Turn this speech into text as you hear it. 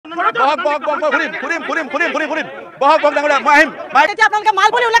আপোনালোকে মাল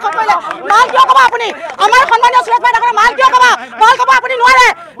বুলি উল্লেখ কৰিলে মাল কিয় ক'ব আপুনি আমাৰ সন্মানীয় সুৰেশ ভাই ডাঙৰীয়া মাল কিয় ক'ব আপুনি নোৱাৰে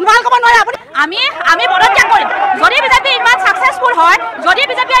মাল ক'ব নোৱাৰে আপুনি আমি পদত্যাগ কৰিম যদি বিজেপি ইমান সাকসেসফুল হয় যদি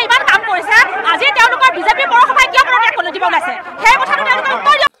বিজেপিয়ে ইমান কাম কৰিছে আজি তেওঁলোকৰ বিজেপি পৌৰসভাই কিয় পদত্যাগ কৰি দিব ওলাইছে সেই কথাটো তেওঁলোকে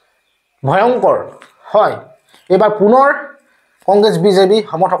উত্তৰ দিয়ক ভয়ংকৰ হয় এবাৰ পুনৰ কংগ্ৰেছ বিজেপি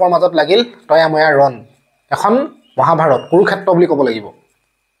সমৰ্থকৰ মাজত লাগিল তয়াময়া ৰণ এখন মহাভাৰত কুৰুক্ষেত্ৰ বুলি ক'ব লাগিব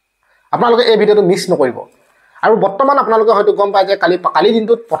আপোনালোকে এই ভিডিঅ'টো মিছ নকৰিব আৰু বৰ্তমান আপোনালোকে হয়তো গম পায় যে কালি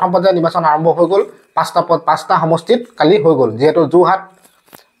দিনটোত প্ৰথম পৰ্যায়ৰ নিৰ্বাচন আৰম্ভ হৈ গ'ল পাঁচটা সমষ্টিত কালি হৈ গ'ল যিহেতু যোৰহাট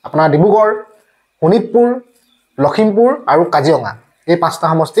আপোনাৰ ডিব্ৰুগড় শোণিতপুৰ লখিমপুৰ আৰু কাজিৰঙা এই পাঁচটা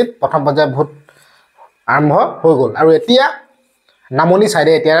সমষ্টিত প্ৰথম পৰ্যায়ৰ ভোট আৰম্ভ হৈ গ'ল আৰু এতিয়া নামনি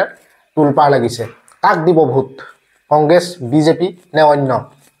সাইডে এতিয়া টুলপাৰ লাগিছে কাক দিব ভোট কংগ্ৰেছ বিজেপি নে অন্য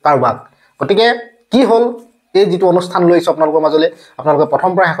কাৰোবাক গতিকে কি হ'ল এই যিটো অনুষ্ঠান লৈছে আপোনালোকৰ মাজলৈ আপোনালোকে প্ৰথম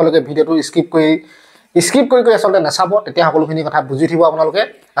পৰা শেষলৈকে ভিডিঅ'টো স্কিপ কৰি আচলতে নাচাব তেতিয়া সকলোখিনি কথা বুজি উঠিব আপোনালোকে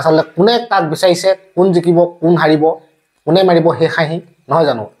আচলতে কোনে কাক বিচাৰিছে কোন জিকিব কোন হাৰিব কোনে মাৰিব সেই খাহি নহয়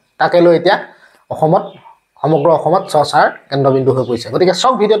জানো তাকে লৈ এতিয়া সমগ্ৰ অসমত চৰ্চাৰ কেন্দ্ৰবিন্দু হৈ পৰিছে গতিকে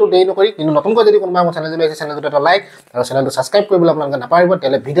সব ভিডিঅ'টো দেৰি নকৰি কিন্তু নতুনকৈ যদি কোনোবা মোৰ চেনেললৈ আহিছে চেনেলটোত এটা লাইক আৰু চেনেলটো ছাবস্ক্ৰাইব কৰিবলৈ আপোনালোকে নাপাহৰিব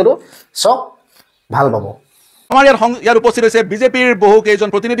তেতিয়াহ'লে ভিডিঅ'টো চব ভাল পাব আমাৰ ইয়াত উপস্থিত হৈছে বিজেপিৰ বহু কেইজন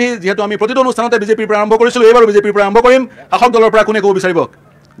প্ৰতিনিধি যেহেতু আমি প্ৰতিটো অনুষ্ঠানতে বিজেপিৰ পৰা আৰম্ভ কৰিছিলোঁ এইবাৰো বিজেপিৰ পৰা আৰম্ভ কৰিম শাসক দলৰ পৰা কোনে ক'ব বিচাৰিব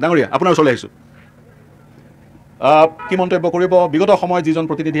ডাঙৰীয়া আপোনাৰ ওচৰলৈ আহিছোঁ কি মন্তব্য কৰিব বিগত সময়ত যিজন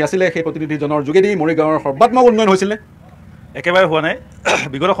প্ৰতিনিধি আছিলে সেই প্ৰতিনিধিজনৰ যোগেদি মৰিগাঁৱৰ সৰ্বাত্মক উন্নয়ন হৈছিলে একেবাৰে হোৱা নাই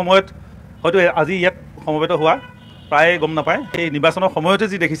বিগত সময়ত হয়তো আজি ইয়াত সমবেত হোৱা প্ৰায় গম নাপায় সেই নিৰ্বাচনৰ সময়তে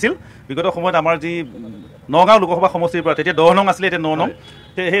যি দেখিছিল বিগত সময়ত আমাৰ যি নগাঁও লোকসভা সমষ্টিৰ পৰা তেতিয়া 10 নং আছিলে এতিয়া 9 নং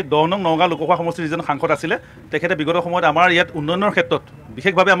সেই 10 নং নগাঁও লোকসভা সমষ্টিৰ যিজন সাংসদ আছিলে তেখেতে বিগত সময়ত আমাৰ ইয়াত উন্নয়নৰ ক্ষেত্ৰত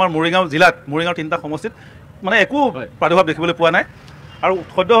বিশেষভাৱে আমাৰ মৰিগাঁও জিলাত মৰিগাঁও 3টা সমষ্টিত মানে একো প্ৰাদুৰ্ভাৱ দেখিবলৈ পোৱা নাই আৰু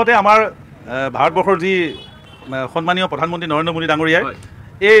সদ্যহতে আমাৰ ভাৰতবৰ্ষৰ যি সন্মানীয় প্ৰধানমন্ত্ৰী নৰেন্দ্ৰ মোদী ডাঙৰীয়াই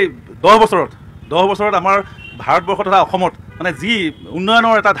এই 10 বছৰত আমাৰ ভাৰতবৰ্ষ তথা অসমত মানে যি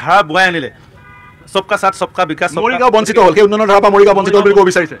উন্নয়নৰ এটা ধাৰা বুৱাই আনিলে সবকা সাথ সবকা বিকাশ মৰিগাঁও বঞ্চিত হ'ল সেই উন্নয়নৰ ধাৰা পৰা মৰিগাঁও বঞ্চিত বুলি ক'ব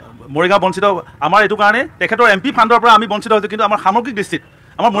বিচাৰিছে মৰিগাঁও বঞ্চিত আমাৰ এইটো কাৰণে তেখেতৰ MP ফাণ্ডৰ পৰা আমি বঞ্চিত হৈছোঁ কিন্তু আমাৰ সামগ্ৰিক দৃষ্টিত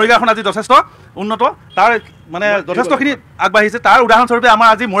আমাৰ মৰিগাঁওখন আজি যথেষ্ট উন্নত তাৰ মানে যথেষ্টখিনি আগবাঢ়িছে তাৰ উদাহৰণস্বৰূপে আমাৰ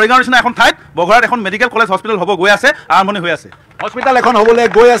আজি মৰিগাঁৱৰ নিচিনা এখন ঠাইত বগৰাত এখন মেডিকেল কলেজ হস্পিটেল হ'ব গৈ আছে আৰম্ভণি হৈ আছে হস্পিটেল এখন হ'বলৈ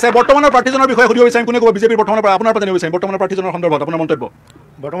গৈ আছে বৰ্তমানৰ প্ৰাৰ্থীজনৰ বিষয়ে সুধিব বিচাৰিম কোনে ক'ব বিজেপিৰ বৰ্তমানৰ পৰা আপোনাৰ পৰা জানিব বিচাৰিম বৰ্তমানৰ প্ৰাৰ্থীজনৰ সন্দৰ্ভত আপোনাৰ মন্তব্য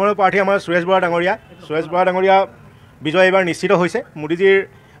বৰ্তমানৰ প্ৰাৰ্থী আমাৰ সুৰেশ বৰা ডাঙৰীয়া বিজয় এইবাৰ নিশ্চিত হৈছে মোদীজীৰ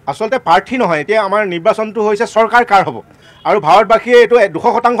আচলতে প্ৰাৰ্থী নহয় এতিয়া আমাৰ নিৰ্বাচনটো হৈছে চৰকাৰ কাৰ হ'ব আৰু ভাৰতবাসীয়ে এইটো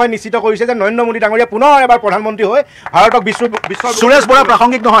 200% নিশ্চিত কৰিছে যে নৰেন্দ্ৰ মোদী ডাঙৰীয়া পুনৰ এবাৰ প্ৰধানমন্ত্ৰী হৈ ভাৰতক বিশ্ব সুৰেশ বৰা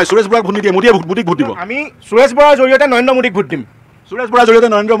প্ৰাসংগিক নহয় সুৰেশ বৰাক ভোট নিদিয়ে মোদীয়ে মোদীক ভোট দিব আমি সুৰেশ বৰাৰ জৰিয়তে নৰেন্দ্ৰ মোদীক ভোট দিম সুৰেশ বৰাৰ জৰিয়তে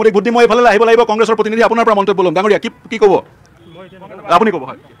নৰেন্দ্ৰ মোদীক ভোট দিম মই এইফালে আহিব লাগিব কংগ্ৰেছৰ প্ৰতিনিধি আপোনাৰ পৰা মন্তব্য ল'ম ডাঙৰীয়া কি ক'ব আপুনি ক'ব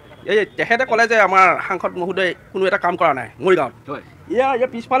হয় এই তেখেতে ক'লে যে আমাৰ সাংসদ মহোদয় কোনো এটা কাম কৰা নাই মৰিগাঁৱত ইয়াৰ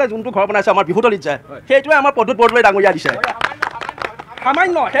পিছফালে যোনটো ঘৰ বনাইছে আমাৰ বিহুতলিত যায় সেইটোৱে আমাৰ পদ্ধতি বৰদলৈ ডাঙৰীয়া দিছে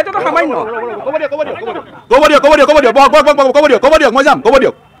সামান্য সেইটোতো সামান্য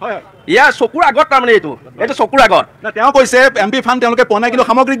ইয়াৰ চকুৰ আগত তাৰমানে এইটো চকুৰ আগত তেওঁ কৈছে MP ফাণ্ড তেওঁলোকে পোৱা নাই কিন্তু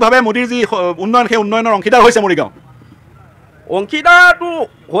সামগ্ৰিকভাৱে মোদীৰ যি উন্নয়ন সেই উন্নয়নৰ অংশীদাৰ হৈছে মৰিগাঁও অংশীদাৰটো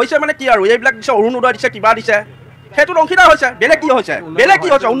হৈছে মানে কি আৰু এইবিলাক দিছে অৰুণোদয় দিছে কিবা দিছে সেইটোত অংশীদাৰ হৈছে বেলেগ কি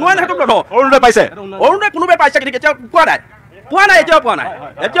হৈছে উন্নয়ন সেইটো অৰুণোদয় পাইছে অৰুণোদয় কোনোবাই পাইছে কিন্তু কেতিয়াও পোৱা নাই এতিয়াও পোৱা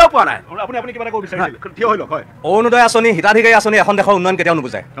নাই আপুনি কিবা ক'ব বিচাৰিছিল থিয় হৈ লওক হয় অৰুণোদয় আঁচনি হিতাধিকাৰী আঁচনি এখন দেশৰ উন্নয়ন কেতিয়াও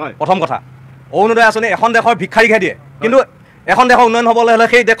নুবুজায় প্ৰথম কথা অৰুণোদয় আঁচনি এখন দেশৰ ভিক্ষাৰীকহে দিয়ে কিন্তু এখন দেশৰ উন্নয়ন হ'বলৈ হ'লে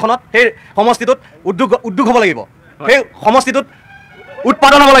সেই দেশখনত সেই সমষ্টিটোত উদ্যোগ হ'ব লাগিব সেই সমষ্টিটোত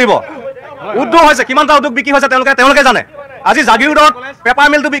উৎপাদন হ'ব লাগিব উদ্যোগ হৈছে কিমানটা উদ্যোগ বিক্ৰী হৈছে তেওঁলোকে জানে আজি জাগিৰোডত পেপাৰ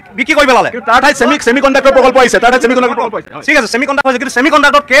মিলটো বিক্ৰী কৰি পেলালে তাৰ ঠাইত ছেমিকণ্ডাক্টৰ প্ৰকল্প আহিছে ঠিক আছে ছেমিকণ্ডাক্টৰ হৈছে কিন্তু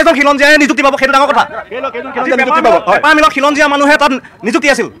ছেমিকণ্ডাক্টৰত কেইজন খিলঞ্জীয়াই নিযুক্তি পাব সেইটো ডাঙৰ কথা পেপাৰ মিলত খিলঞ্জীয়া মানুহে তাত নিযুক্তি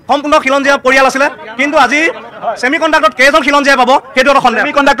আছিল সম্পূৰ্ণ খিলঞ্জীয়া পৰিয়াল আছিলে কিন্তু আজি ছেমিকণ্ডাক্টৰত কেইজন খিলঞ্জীয়াই পাব সেইটো এটা সন্দেহ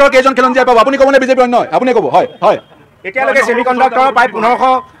ছেমিকণ্ডাক্টৰ কেইজন খিলঞ্জীয়াই পাব আপুনি ক'বনে বিজেপি অন্য আপুনি ক'ব হয় এতিয়ালৈকে ছেমিকণ্ডাক্টৰ প্ৰায়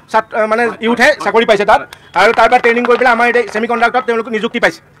 1500 মানে ইউথে চাকৰি পাইছে তাত আৰু তাৰ পৰা ট্ৰেইনিং কৰি পেলাই আমাৰ এতিয়া ছেমিকণ্ডাক্টৰত তেওঁলোকে নিযুক্তি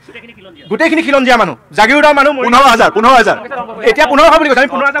পাইছে গোটেইখিনি খিলঞ্জীয়া মানুহ জাগিৰোডৰ মানুহ 15,000 এতিয়া 1500 বুলি কৈছে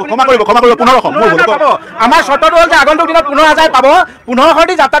আমি 15,000 ক্ষমা কৰিব 1500 আমাৰ চৰ্তটো হ'ল যে আগন্তুক দিনত 15,000 পাব 1500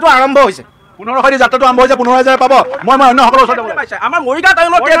 দি যাত্ৰাটো আৰম্ভ হৈছে 1500 দি যাত্ৰাটো আৰম্ভ হৈছে 15,000 পাব মই অন্য সকলৰ ওচৰত পাইছে আমাৰ মৰিগাঁও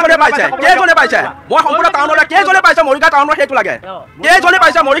টাউনত কেইজনে পাইছে মই সম্পূৰ্ণ টাউনলৈ কেইজনে পাইছে মৰিগাঁও টাউনৰ সেইটো লাগে কেইজনে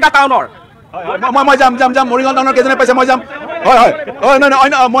পাইছে মৰিগাঁও টাউনৰ মই যাম মৰিগাঁও টাউনৰ কেইজনে পাইছে মই যাম হয়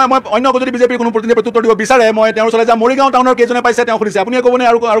মই অন্য যদি বিজেপিৰ কোনো প্ৰতিনিধি প্ৰত্যুত্তৰ দিব বিচাৰে মই তেওঁৰ ওচৰলৈ যাম মৰিগাঁও টাউনৰ কেইজনে পাইছে তেওঁ সুধিছে আপুনি ক'বনে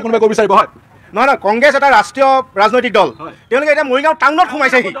আৰু কোনোবাই ক'ব বিচাৰিব হয় নহয় কংগ্ৰেছ এটা ৰাষ্ট্ৰীয় ৰাজনৈতিক দল তেওঁলোকে এতিয়া মৰিগাঁও টাউনত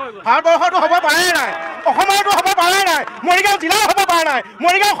সোমাইছেহি ভাৰতবৰ্ষতো হ'ব পাৰে নাই অসমতো হ'ব পাৰে নাই মৰিগাঁও জিলাও হ'ব পাৰে নাই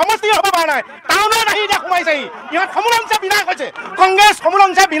মৰিগাঁও সমষ্টিও হ'ব পাৰে নাই টাউনত আহি এতিয়া সোমাইছেহি ইহঁত সমূল অংশে বিনাশ হৈছে কংগ্ৰেছ সমূল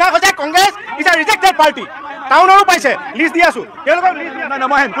অংশে বিনাশ হৈছে Congress is a rejected party টাউনৰো পাইছে লিষ্ট দি আছোঁ তেওঁলোকক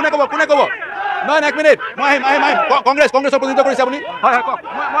কোনে ক'ব নহয় 1 মিনিট মই আহিম কংগ্ৰেছৰ প্ৰতিনিধিত্ব কৰিছে আপুনি হয় কওক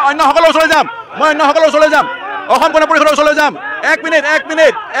মই অন্য সকলৰ ওচৰলৈ যাম অসম গণ পৰিষদৰ ওচৰলৈ যাম 1 মিনিট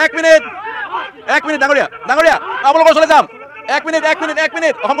ডাঙৰীয়া আপোনালোকৰ ওচৰলৈ যাম 1 মিনিট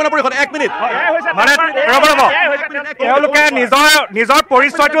অসম গণ পৰিষদ 1 মিনিট মানে ৰ'ব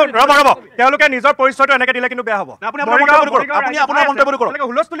তেওঁলোকে নিজৰ পৰিচয়টো এনেকৈ দিলে কিন্তু বেয়া হ'ব আপুনি আপোনাৰ মন্তব্য কৰক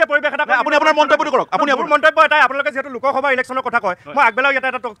হুলস্থুলীয়া পৰিৱেশ এটা আপুনি আপোনাৰ মন্তব্য কৰক আপুনি মন্তব্য এটাই আপোনালোকে যিহেতু লোকসভা ইলেকশ্যনৰ কথা কয় মই আগবেলাও এটা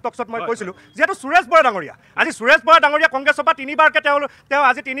টকশ্বত মই কৈছিলোঁ যিহেতু সুৰেশ বৰা ডাঙৰীয়া আজি সুৰেশ বৰা ডাঙৰীয়া কংগ্ৰেছৰ পৰা তিনিবাৰকৈ তেওঁ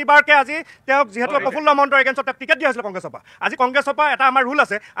আজি তেওঁক যিহেতু প্ৰফুল্ল মহন্তৰ এগেইনষ্টত তেওঁক টিকেট দিয়া হৈছিলে কংগ্ৰেছৰ পৰা আজি কংগ্ৰেছৰ পৰা এটা আমাৰ ৰুল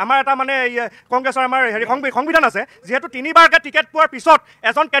আছে আমাৰ এটা মানে কংগ্ৰেছৰ আমাৰ সংবিধান আছে যিহেতু তিনিবাৰকৈ টিকেট পোৱাৰ পিছত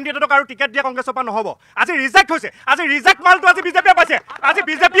এজন কেণ্ডিডেটক আৰু টিকেট দিয়া কংগ্ৰেছৰ পৰা নহ'ব আজি ৰিজেক্ট হৈছে আজি ৰিজেক্ট মালটো আজি বিজেপিয়ে পাইছে আজি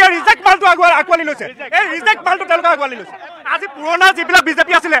বিজেপিয়ে ৰিজেক্ট মালটো আঁকোৱালি লৈছে এই ৰিজেক্ট মালটো তেওঁলোকে আঁকোৱালি লৈছে আজি পুৰণা যিবিলাক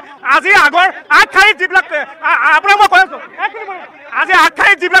বিজেপি আছিলে আজি আগৰ আগশাৰীত যিবিলাক আপোনাক মই কৈ আছোঁ আজি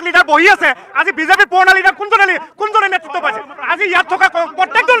আগশাৰীত যিবিলাক লিডাৰ বহি আছে আজি বিজেপিৰ পুৰণা লিডাৰ কোনজনে নেতৃত্ব পাইছে আজি ইয়াত থকা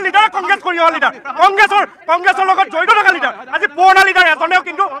প্ৰত্যেকজন লিডাৰে কংগ্ৰেছ কৰি অহা লিডাৰ কংগ্ৰেছৰ লগত জড়িত থকা লিডাৰ আজি পুৰণা লিডাৰ এজনেও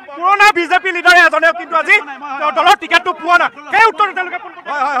কিন্তু পুৰণা বিজেপি লিডাৰে এজনেও কিন্তু আজি দলৰ টিকেটটো পোৱা নাই সেই উত্তৰটো তেওঁলোকে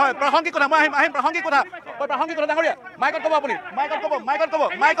হয় প্ৰাসংগিক কথা মই আহিম প্ৰাসংগিক কথা ডাঙৰীয়া মাইকত ক'ব আপুনি মাইকত ক'ব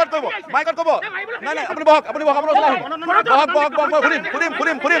নাই আপুনি বহক আপোনাৰ ওচৰলৈ আহিম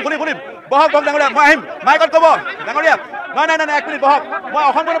শুনিম বহক ডাঙৰীয়া মই আহিম মাইকত ক'ব ডাঙৰীয়া নাই 1 মিনিট বহক মই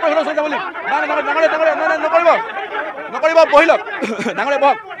অসম গণ পৰিষদৰ ওচৰলৈ যাব বুলি ডাঙৰীয়া নকৰিব বহি লওক ডাঙৰীয়া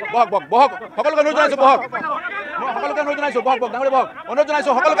বহক সকলোকে অনুৰোধ জনাইছোঁ বহক ডাঙৰীয়া বহক অনুৰোধ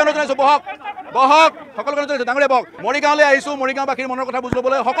জনাইছোঁ সকলোকে অনুৰোধ জনাইছোঁ বহক ডাঙৰীয়া বহক মৰিগাঁৱলৈ আহিছোঁ মৰিগাঁওবাসীৰ মনৰ কথা বুজি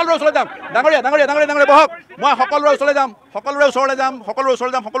ল'বলৈ সকলোৰে ওচৰলৈ যাম ডাঙৰীয়া বহক মই সকলোৰে ওচৰলৈ যাম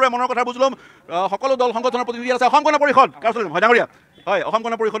সকলোৰে মনৰ কথা বুজি ল'ম সকলো দল সংগঠনৰ প্ৰতিনিধি আছে অসম গণ পৰিষদ কাৰ ওচৰলৈ হয় ডাঙৰীয়া হয় অসম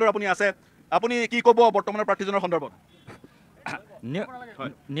গণ পৰিষদৰ আপুনি আছে আপুনি কি ক'ব বৰ্তমানৰ প্ৰাৰ্থীজনৰ সন্দৰ্ভত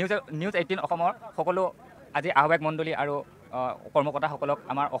নিউজ 18 অসমৰ সকলো আজি আহ্বায়ক মণ্ডলী আৰু কৰ্মকৰ্তাসকলক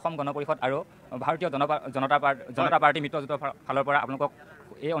আমাৰ অসম গণ পৰিষদ আৰু ভাৰতীয় জনতা পাৰ্টি মিত্ৰজোঁটৰ ফালৰ পৰা আপোনালোকক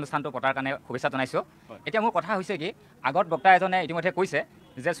এই অনুষ্ঠানটো পতাৰ কাৰণে শুভেচ্ছা জনাইছোঁ এতিয়া মোৰ কথা হৈছে কি আগত বক্তা এজনে ইতিমধ্যে কৈছে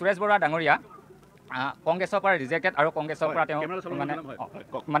যে সুৰেশ বৰা ডাঙৰীয়া কংগ্ৰেছৰ পৰা ৰিজেক্টেড আৰু কংগ্ৰেছৰ পৰা তেওঁ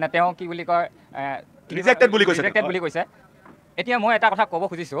মানে তেওঁ কি বুলি কয় ৰিজেক্টেড বুলি কৈছে এতিয়া মই এটা কথা ক'ব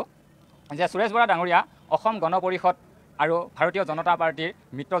খুজিছোঁ যে সুৰেশ বৰা ডাঙৰীয়া অসম গণ পৰিষদ আৰু ভাৰতীয় জনতা পাৰ্টিৰ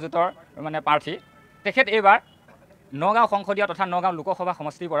মিত্ৰজোঁটৰ মানে প্ৰাৰ্থী তেখেত এইবাৰ নগাঁও সংসদীয় তথা নগাঁও লোকসভা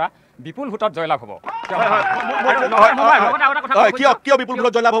সমষ্টিৰ পৰা বিপুল ভোটত জয়লাভ হ'ব কিয় বিপুল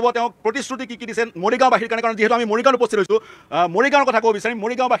ভোটত জয়লাভ হ'ব তেওঁ প্ৰতিশ্ৰুতি কি দিছে মৰিগাঁওবাসীৰ কাৰণে কাৰণ যিহেতু আমি মৰিগাঁৱত উপস্থিত হৈছোঁ মৰিগাঁৱৰ কথা ক'ব বিচাৰিম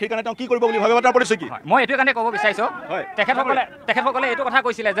মৰিগাঁওবাসীৰ কাৰণে তেওঁ কি কৰিব বুলি ভাবে তাৰ পৰিচয় কি মই এইটো কাৰণে ক'ব বিচাৰিছোঁ তেখেতসকলে এইটো কথা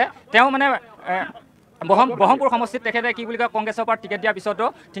কৈছিলে যে তেওঁ মানে বহমপুৰ সমষ্টিত তেখেতে কি বুলি কয় কংগ্ৰেছৰ পৰা টিকেট দিয়াৰ পিছতো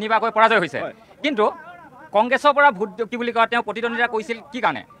তিনিবাৰকৈ পৰাজয় হৈছে কিন্তু কংগ্ৰেছৰ পৰা ভোট কি বুলি কয় তেওঁ প্ৰতিদ্বন্দ্বিতা কৰিছিল কি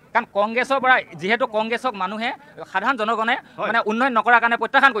কাৰণে কাৰণ কংগ্ৰেছৰ পৰা যিহেতু কংগ্ৰেছক মানুহে সাধাৰণ জনগণে মানে উন্নয়ন নকৰাৰ কাৰণে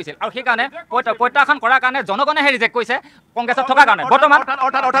প্ৰত্যাখ্যান কৰিছিল আৰু সেইকাৰণে প্ৰত্যাখ্যান কৰাৰ কাৰণে জনগণেহে ৰিজেক্ট কৰিছে কংগ্ৰেছত থকাৰ কাৰণে বৰ্তমান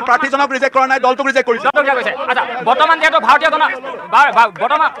প্ৰাৰ্থীজনক ৰিজেক্ট কৰা নাই দলটোক ৰিজেক্ট কৰিছে আচ্ছা বৰ্তমান যিহেতু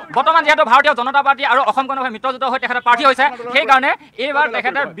ভাৰতীয় জনতা পাৰ্টি আৰু অসম গণ মিত্ৰজোঁটৰ হৈ তেখেতে প্ৰাৰ্থী হৈছে সেইকাৰণে এইবাৰ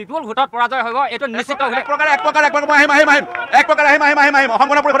তেখেতে বিপুল ভোটত পৰাজয় হ'ব এইটো নিশ্চিত এক প্ৰকাৰ আহিম অসম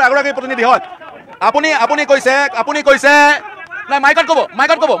গণ পৰিষদৰ আগৰগৰাকী প্ৰতিনিধি হয় আপুনি কৈছে নাই মাইকত ক'ব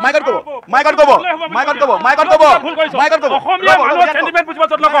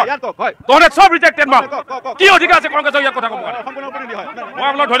তহঁতে চব ৰিজেক্টেড মাল কি অধিকাৰ আছে কংগ্ৰেছৰ ইয়াত কথা ক'ব মই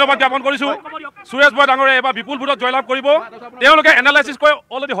আপোনাক ধন্যবাদ জ্ঞাপন কৰিছোঁ সুৰেশ বৰা ডাঙৰীয়া এইবাৰ বিপুল ভোটত জয়লাভ কৰিব তেওঁলোকে এনালাইচিছ কৰি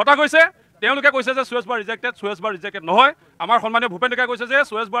অলৰেডি হতাশ হৈছে তেওঁলোকে কৈছে যে সুৰেশ বৰা ৰিজেক্টেড নহয় আমাৰ সন্মানীয় ভূপেন ডেকাই কৈছে যে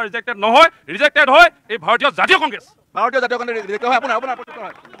সুৰেশ বৰা ৰিজেক্টেড হয় এই ভাৰতীয় জাতীয় কংগ্ৰেছ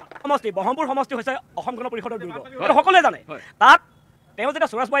সমষ্টি বহমপুৰ সমষ্টি হৈছে অসম গণ পৰিষদৰ দুৰ্গ এইটো সকলোৱে জানে তাত তেওঁ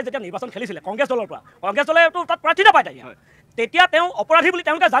যেতিয়া সুৰেশ বৰাই যেতিয়া নিৰ্বাচন খেলিছিলে কংগ্ৰেছ দলৰ পৰা কংগ্ৰেছ দলেতো তাত প্ৰাৰ্থী নাপায় তেতিয়া তেওঁ অপৰাধী বুলি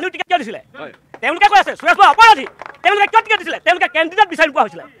তেওঁলোকে জানিও টিকেট কিয় দিছিলে তেওঁলোকে কৈ আছে সুৰেশ বৰা অপৰাধী তেওঁলোকে কিয় টিকেট দিছিলে তেওঁলোকে কেণ্ডিডেট বিচাৰি পোৱা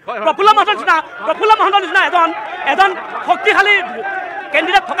হৈছিলে প্ৰফুল্ল মহন্তৰ নিচিনা এজন শক্তিশালী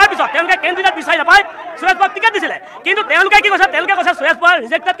কেণ্ডিডেট থকাৰ পিছত তেওঁলোকে কেণ্ডিডেট বিচাৰি নাপায় সুৰেশ বৰাক টিকেট দিছিলে কিন্তু তেওঁলোকে কি কৈছে তেওঁলোকে কৈছে সুৰেশ বৰা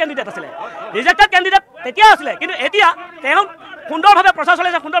ৰিজেক্টেড কেণ্ডিডেট তেতিয়া আছিলে কিন্তু এতিয়া তেওঁ সুন্দৰভাৱে প্ৰচাৰ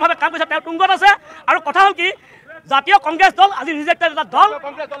চলাইছে সুন্দৰভাৱে কাম কৰিছে তেওঁ তুংগত আছে আৰু কথা হ'ল কি জাতীয় কংগ্ৰেছ দল আজি ৰিজেক্টেড এটা দল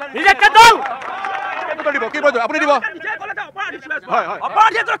আপুনি দিব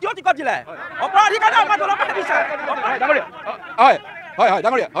কিয় টিকট দিলে অপৰাধী কাৰণে আমাৰ দলৰ ডাঙৰীয়া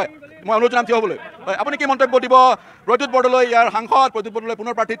মই অনুৰোধ জনাম থিয় হ'বলৈ হয় আপুনি কি মন্তব্য দিব প্ৰদ্যুৎ বৰদলৈ ইয়াৰ সাংসদ প্ৰদ্যুৎ বৰদলৈ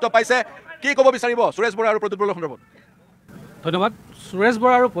পুনৰ প্ৰাৰ্থিত্ব পাইছে কি ক'ব বিচাৰিব সুৰেশ বৰা আৰু প্ৰদ্যুৎ বৰদলৈৰ সন্দৰ্ভত ধন্যবাদ সুৰেশ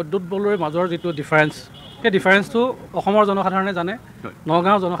বৰা আৰু প্ৰদ্যুৎ বৰদলৈৰ মাজৰ যিটো ডিফাৰেঞ্চ সেই ডিফাৰেঞ্চটো অসমৰ জনসাধাৰণে জানে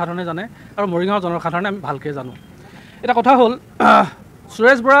নগাঁৱৰ জনসাধাৰণে জানে আৰু মৰিগাঁৱৰ জনসাধাৰণে আমি ভালকৈ জানো এটা কথা হ'ল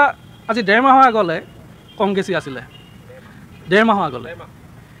সুৰেশ বৰা আজি 1.5 মাহৰ আগলৈ কংগ্ৰেছী আছিলে 1.5 মাহৰ আগলৈ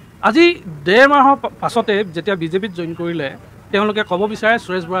আজি 1.5 মাহৰ পাছতে যেতিয়া বিজেপিত জইন কৰিলে তেওঁলোকে ক'ব বিচাৰে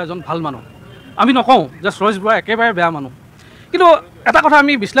সুৰেশ বৰা এজন ভাল মানুহ আমি নকওঁ যে সুৰেশ বৰা একেবাৰে বেয়া মানুহ কিন্তু এটা কথা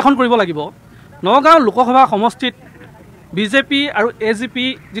আমি বিশ্লেষণ কৰিব লাগিব নগাঁও লোকসভা সমষ্টিত বিজেপি আৰু এজিপি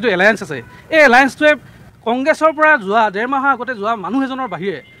যিটো এলায়েন্স আছে এই এলায়েন্সটোৱে কংগ্ৰেছৰ পৰা যোৱা 1.5 মাহৰ আগতে যোৱা মানুহ এজনৰ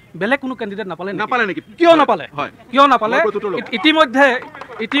বাহিৰে বেলেগ কোনো কেণ্ডিডেট নাপালে নেকি কিয় নাপালে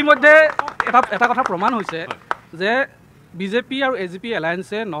ইতিমধ্যে এটা কথা প্ৰমাণ হৈছে যে বিজেপি আৰু এজিপি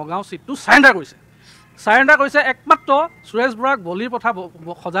এলায়েন্সে নগাঁও চিটটো চাৰেণ্ডাৰ কৰিছে একমাত্ৰ সুৰেশ বৰাক বলিৰ পথা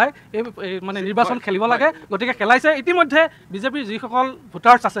সজাই এই মানে নিৰ্বাচন খেলিব লাগে গতিকে খেলাইছে ইতিমধ্যে বিজেপিৰ যিসকল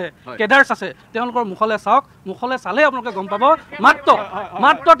ভোটাৰ্ছ আছে কেডাৰ্ছ আছে তেওঁলোকৰ মুখলৈ চাওক মুখলৈ চালেই আপোনালোকে গম পাব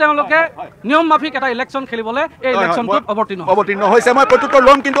মাত্ৰ তেওঁলোকে নিয়ম মাফিক এটা ইলেকশ্যন খেলিবলৈ এই ইলেকশ্যনটোত অৱতীৰ্ণ হৈছে মই প্ৰত্যুত্তৰ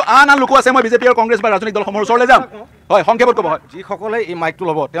ল'ম কিন্তু আন লোক আছে মই বিজেপি আৰু কংগ্ৰেছ বা ৰাজনৈতিক দলসমূহৰ ওচৰলৈ যাম হয় সংক্ষেপত ক'ব হয় যিসকলে এই মাইকটো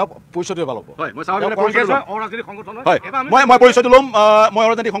ল'ব তেওঁ পৰিচয়টো ভাল হ'ব মই পৰিচয়টো ল'ম মই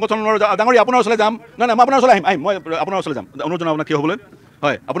অৰাজনৈতিক সংগঠনৰ ডাঙৰীয়া আপোনাৰ ওচৰলৈ যাম নাই মই আপোনাৰ ওচৰলৈ আহিম মই আপোনাৰ ওচৰলৈ যাম অনুৰোধ জনাম আপোনাক কি হ'বলৈ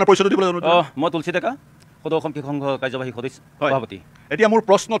হয় আপোনাৰ পৰিচয়টো দিবলৈ অনুৰোধ মই তুলসী ডেকা সদৌ অসম কৃষক সংঘ কাৰ্যবাহী সদস্য সভাপতি এতিয়া মোৰ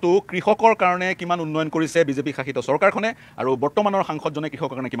প্ৰশ্নটো কৃষকৰ কাৰণে কিমান উন্নয়ন কৰিছে বিজেপি শাসিত চৰকাৰখনে আৰু বৰ্তমানৰ সাংসদজনে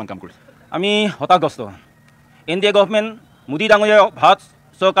কৃষকৰ কাৰণে কিমান কাম কৰিছে আমি হতাশগ্ৰস্ত NDA গভৰ্ণমেণ্ট মোদী ডাঙৰীয়াই ভাৰত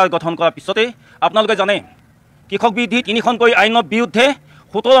চৰকাৰ গঠন কৰাৰ পিছতে আপোনালোকে জানে কৃষক বিৰোধী 3খনকৈ আইনৰ বিৰুদ্ধে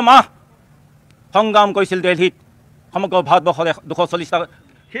 17 মাহ সংগ্ৰাম কৰিছিল দিল্লীত সমগ্ৰ ভাৰতবৰ্ষৰে 240টা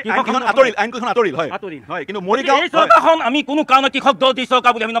আমি কোনো কাৰণত কৃষক দৰ্দী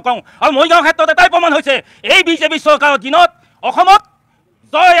চৰকাৰ বুলি আমি নকওঁ আৰু মৰিগাঁৱৰ ক্ষেত্ৰত এটাই প্ৰমাণ হৈছে এই বিজেপি চৰকাৰৰ দিনত অসমত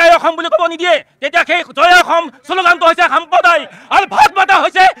জয় আই অসম বুলি ক'ব নিদিয়ে তেতিয়া সেই জয় অসম শ্লোগানটো হৈছে সাম্প্ৰদায়িক আৰু ভাৰত মাতা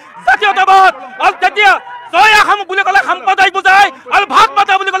হৈছে জাতীয়তাবাদ আৰু তেতিয়া জয় অসম বুলি ক'লে সাম্প্ৰদায়িক বুজায় আৰু ভাৰত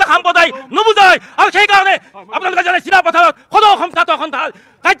মাতা বুলি ক'লে সাম্প্ৰদায়িক নুবুজায় আৰু সেইকাৰণে আপোনালোকে জানে চিনাপথাৰত সদৌ অসম ছাত্ৰ সন্থাৰ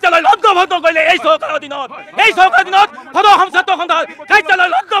কাৰ্যালয় লংঘভংগ কৰিলে এই চৰকাৰৰ দিনত সদৌ অসম ছাত্ৰ সন্থাৰ কাৰ্যালয়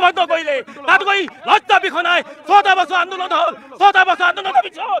লংঘভংগ কৰিলে তাত গৈ লজ্জা বিখনাই 6টা বছৰ আন্দোলন হ'ল 6টা বছৰ আন্দোলনৰ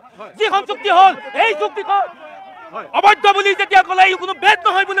পিছত যিখন চুক্তি হ'ল এই চুক্তিখন অবৈধ বুলি যেতিয়া ক'লে কোনো বেদ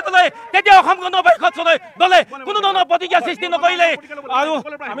নহয় বুলি ক'লে তেতিয়া অসম গণ পৰিষদ দলে কোনো ধৰণৰ প্ৰতিক্ৰিয়া সৃষ্টি নকৰিলে আৰু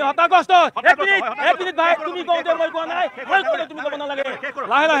আমি হতাশগ্ৰস্ত এক মিনিট ভাই তুমি কওঁতে মই কোৱা নাই তুমি ক'ব নালাগে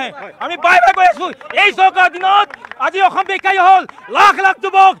লাহে আমি বাই কৈ আছো এই চৰকাৰৰ দিনত আজি অসম বিখ্যাত হ'ল লাখ লাখ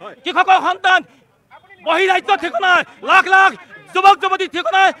যুৱক কৃষকৰ সন্তান বহিৰাজ্যত ঠিকনা লাখ লাখ যুৱক যুৱতী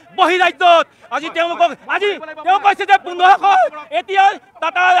ঠিকনা বহিৰাজ্যত আজি তেওঁলোকক তেওঁ কৈছে যে 1500 এতিয়া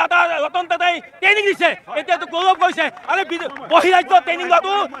ৰতন টাটাই ট্ৰেইনিং দিছে এতিয়াতো গৌৰৱ কৰিছে আৰু বহিৰাজ্য ট্ৰেইনিং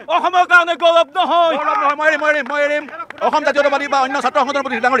লোৱাটো অসমৰ কাৰণে গৌৰৱ নহয় অসম জাতীয়তাবাদী বা অন্য ছাত্ৰ সংগঠনৰ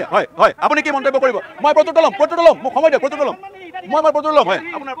প্ৰতি ডাঙৰীয়া হয় আপুনি কি মন্তব্য কৰিব মই প্ৰত্যুত্তৰ ল'ম মোক সময় দিয়ক প্ৰত্যুত্তৰ ল'ম মই প্ৰত্যুত্তৰ ল'ম হয়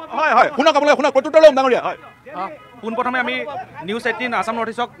আপোনাৰ হয় শুনক আপোনালোকে শুনক প্ৰত্যুত্তৰ ল'ম ডাঙৰীয়া হয় পোনপ্ৰথমে আমি নিউজ 18 আছাম নৰ্থ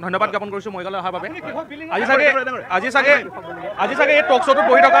ইষ্টক ধন্যবাদ জ্ঞাপন কৰিছোঁ মৰিগাঁৱলৈ অহাৰ বাবে আজি চাগে এই টক শ্ব'টোত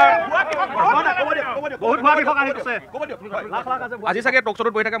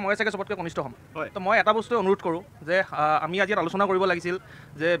বহি থকা মই চাগে চবতকৈ কনিষ্ঠ হ'ম তো মই এটা বস্তু অনুৰোধ কৰোঁ যে আমি আজি আলোচনা কৰিব লাগিছিল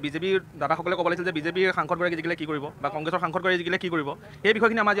যে বিজেপিৰ দাদাসকলে ক'ব লাগিছিল যে বিজেপিৰ সাংসদগৰাকী জিকিলে কি কৰিব বা কংগ্ৰেছৰ সাংসদগৰাকী জিকিলে কি কৰিব সেই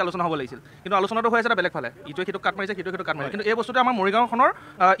বিষয়খিনি আমাৰ আজি আলোচনা হ'ব লাগিছিল কিন্তু আলোচনাটো হৈ আছে এটা বেলেগ ফালে ইটোৱে সিটোক কাট মাৰিছে সিটোৱে সিটোক কাট মাৰিছে কিন্তু এই বস্তুটোৱে আমাৰ মৰিগাঁওখনৰ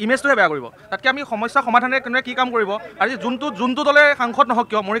ইমেজটোহে বেয়া কৰিব তাতকৈ আমি সমস্যা সমাধানে কেনেকৈ কি কাম কৰিব আৰু যোনটো দলে সাংসদ নহওক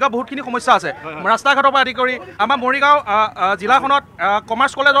কিয় মৰিগাঁও বহুতখিনি সমস্যা আছে ৰাস্তা ঘাটৰ পৰা আদি কৰি আমাৰ মৰিগাঁও জিলাখনত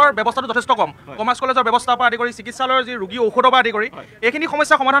কমাৰ্চ কলেজৰ ব্যৱস্থাটো যথেষ্ট কম কমাৰ্চ কলেজৰ ব্যৱস্থাৰ পৰা আদি কৰি চিকিৎসালয়ৰ যি ৰোগী ঔষধৰ পৰা আদি কৰি এইখিনি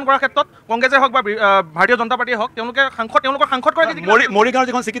সমস্যা সমাধান কৰাৰ ক্ষেত্ৰত কংগ্ৰেছে হওক বা ভাৰতীয় জনতা পাৰ্টীয়ে হওক তেওঁলোকৰ সাংসদ কৰে মৰিগাঁৱৰ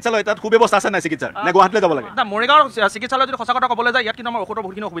যিখন চিকিৎসালয় তাত সুব্যৱস্থা আছে নাই চিকিৎসাৰ নে গুৱাহাটীলৈ যাব লাগে মৰিগাঁৱৰ চিকিৎসালয় যদি সঁচা কথা ক'বলৈ যায় ইয়াত কিন্তু আমাৰ ঔষধৰ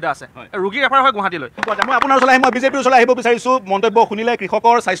বহুতখিনি অসুবিধা আছে ৰোগী ৰেফাৰ হয় গুৱাহাটীলৈ মই আপোনাৰ ওচৰলৈ আহিম মই বিজেপিৰ ওচৰলৈ আহিব বিচাৰিছোঁ মন্তব্য শুনিলে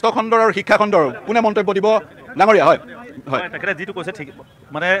কৃষকৰ স্বাস্থ্য খণ্ডৰ আৰু শিক্ষা খণ্ডৰ কোনে মন্তব্য দিব ডাঙৰীয়া হয় তেখেতে যিটো কৈছে ঠিক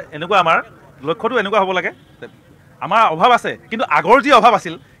মানে এনেকুৱা আমাৰ লক্ষ্যটো এনেকুৱা হ'ব লাগে আমাৰ অভাৱ আছে কিন্তু আগৰ যি অভাৱ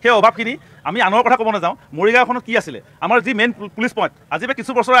আছিল সেই অভাৱখিনি আমি আনৰ কথা ক'ব নাযাওঁ মৰিগাঁওখনত কি আছিলে আমাৰ যি মেইন পুলিচ পইণ্ট আজি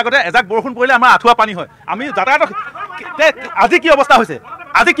কিছু বছৰৰ আগতে এজাক বৰষুণ পৰিলে আমাৰ আঁঠুৱা পানী হয় আমি যাতায়াত আজি কি অৱস্থা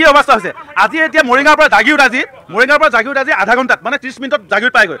হৈছে আজি এতিয়া মৰিগাঁৱৰ পৰা জাগিৰোড আজি আধা ঘণ্টাত মানে 30 মিনিটত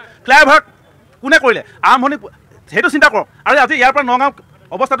জাগিৰোড পাইগৈ ফ্লাইঅভাৰ কোনে কৰিলে আৰম্ভণি সেইটো চিন্তা কৰক আৰু আজি ইয়াৰ পৰা নগাঁও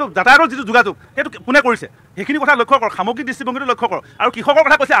অৱস্থাটো যাতায়াতৰ যিটো যোগাযোগ সেইটো কোনে কৰিছে সেইখিনি কথা লক্ষ্য কৰক সামগ্ৰিক দৃষ্টিভংগীটো লক্ষ্য কৰক আৰু কৃষকৰ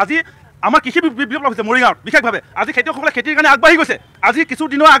কথা কৈছে আজি আমাৰ কৃষি বিপ্লৱ হৈছে মৰিগাঁৱত বিশেষভাৱে আজি খেতিয়কসকলে খেতিৰ কাৰণে আগবাঢ়ি গৈছে আজি কিছু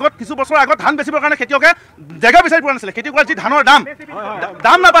দিনৰ আগত কিছু বছৰৰ আগত ধান বেচিবৰ কাৰণে খেতিয়কে জেগা বিচাৰি পোৱা নাছিলে খেতি কৰাৰ যি ধানৰ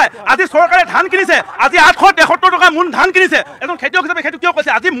দাম নাপায় আজি চৰকাৰে ধান কিনিছে আজি 873 টকা মোন ধান কিনিছে এজন খেতিয়ক হিচাপে সেইটো কিয়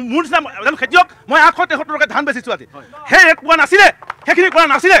কৈছে আজি মোৰ নিচিনা এজন খেতিয়ক মই 873 টকা ধান বেচিছোঁ আজি সেই ৰেট পোৱা নাছিলে সেইখিনি কৰা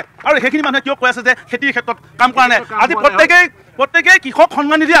নাছিলে আৰু সেইখিনি মানুহে কিয় কৈ আছে যে খেতিৰ ক্ষেত্ৰত কাম কৰা নাই আজি প্ৰত্যেকেই কৃষক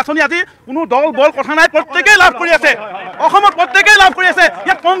সন্মান নিধি আঁচনি আজি কোনো দল বল কথা নাই প্ৰত্যেকেই লাভ কৰি আছে অসমত প্ৰত্যেকেই লাভ কৰি আছে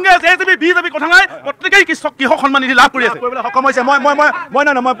ইয়াত কংগ্ৰেছ এজেপি বিজেপি কথা নাই প্ৰত্যেকেই কৃষক সন্মান নিধি লাভ কৰি আছে সক্ষম হৈছে মই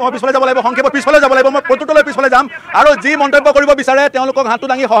পিছফালে যাব লাগিব সংক্ষেপত পিছফালে যাব লাগিব মই প্ৰত্যুত্তৰলৈ পিছফালে যাম আৰু যি মন্তব্য কৰিব বিচাৰে তেওঁলোকক হাতটো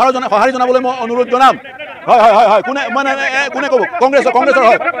দাঙি সঁহাৰি জনাবলৈ মই অনুৰোধ জনাম হয় কোনে ক'ব কংগ্ৰেছৰ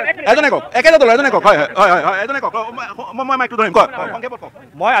হয় এজনে কওক একেটা দলৰ এজনে কওক হয় এজনে কওক মই মাইকটো ধৰিম কওক সংক্ষেপত কওক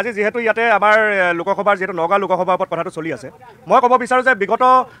মই আজি যিহেতু ইয়াতে আমাৰ লোকসভাৰ যিহেতু নগাঁও লোকসভাৰ ওপৰত কথাটো চলি আছে মই ক'ব বিচাৰোঁ যে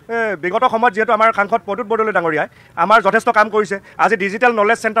বিগত সময়ত যিহেতু আমাৰ সাংসদ প্ৰদ্যুৎ বৰদলৈ ডাঙৰীয়াই আমাৰ যথেষ্ট কাম কৰিছে আজি ডিজিটেল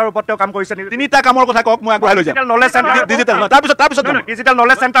নলেজ চেণ্টাৰৰ ওপৰত তেওঁ কাম কৰিছে তিনিটা কামৰ কথা কওক মই আগবঢ়াই লৈ যাম নলেজ চেণ্টাৰ তাৰপিছত ডিজিটেল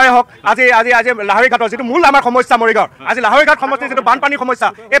নলেজ চেণ্টাৰে হওক আজি লাহৰীঘাটৰ যিটো মূল আমাৰ সমস্যা মৰিগাঁৱৰ আজি লাহৰীঘাট সমষ্টিৰ যিটো বানপানী সমস্যা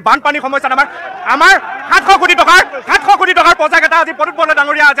এই বানপানী সমস্যাত আমাৰ 700 কোটি টকাৰ প্ৰজেক্ট এটা আজি প্ৰদ্যুৎ বৰদলৈ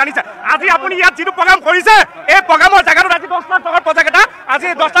ডাঙৰীয়া জানিছে আজি আপুনি ইয়াত যিটো প্ৰগ্ৰাম কৰিছে এই প্ৰগ্ৰামৰ জেগাটোত আজি 10 লাখ টকাৰ প্ৰজেক্ট এটা আজি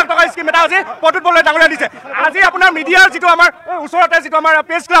 10 লাখ টকাৰ স্কিম এটা আজি প্ৰদ্যুৎ বৰদলৈ ডাঙৰীয়া দিছে আজি আপোনাৰ মিডিয়াৰ যিটো আমাৰ ওচৰতে যিটো আমাৰ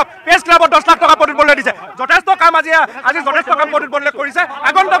প্ৰেছ ক্লাবত 10 লাখ টকা প্ৰদ্যুৎ বৰদলৈ দিছে যথেষ্ট কাম আজি যথেষ্ট কাম প্ৰদ্যুৎ বৰদলৈ কৰিছে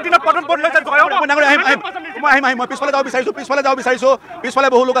আগন্তুক দিনত প্ৰদ্যুৎ বৰদলৈ মই পিছফালে যাব বিচাৰিছোঁ পিছফালে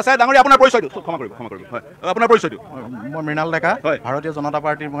বহু লোক আছে ডাঙৰীয়া আপোনাৰ পৰিচয়টো ক্ষমা কৰিব হয় আপোনাৰ পৰিচয়টো মই মৃণাল ডেকা ভাৰতীয় জনতা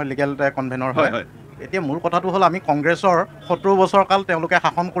পাৰ্টিৰ মই লিগেল কনভেনৰ হয় এতিয়া মূল কথাটো হ'ল আমি কংগ্ৰেছৰ 70 বছৰ কাল তেওঁলোকে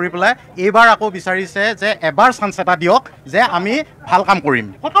শাসন কৰি পেলাই এইবাৰ আকৌ বিচাৰিছে যে এবাৰ চান্স এটা দিয়ক যে আমি ভাল কাম কৰিম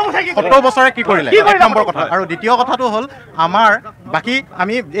 70 বছৰে কি কৰিলে এক নম্বৰ কথা আৰু দ্বিতীয় কথাটো হ'ল আমাৰ বাকী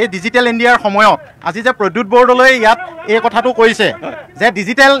আমি এই ডিজিটেল ইণ্ডিয়াৰ সময়ত আজি যে প্ৰদ্যুৎ বৰদলৈ ইয়াত এই কথাটো কৈছে যে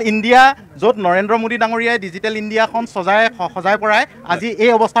ডিজিটেল ইণ্ডিয়া য'ত নৰেন্দ্ৰ মোদী ডাঙৰীয়াই ডিজিটেল ইণ্ডিয়াখন সজাই পৰাই আজি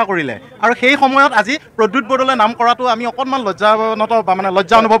এই অৱস্থা কৰিলে আৰু সেই সময়ত আজি প্ৰদ্যুৎ বৰদলৈ নাম কৰাটো আমি অকণমান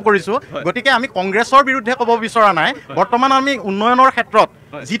লজ্জা অনুভৱ কৰিছোঁ গতিকে আমি কংগ্ৰেছৰ বিৰুদ্ধে ক'ব বিচৰা নাই বৰ্তমান আমি উন্নয়নৰ ক্ষেত্ৰত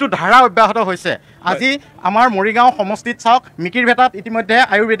যিটো ধাৰা অব্যাহত হৈছে আজি আমাৰ মৰিগাঁও সমষ্টিত চাওক মিকিৰ ভেটাত ইতিমধ্যে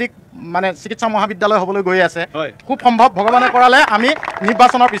আয়ুৰ্বেদিক চিকিৎসা মহাবিদ্যালয় হ'বলৈ গৈ আছে খুব সম্ভৱ ভগৱানে কৰালে আমি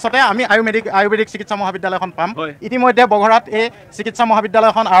নিৰ্বাচনৰ পিছতে আমি আয়ুৰ্বেদিক চিকিৎসা মহাবিদ্যালয়খন পাম ইতিমধ্যে বঘৰাত এই চিকিৎসা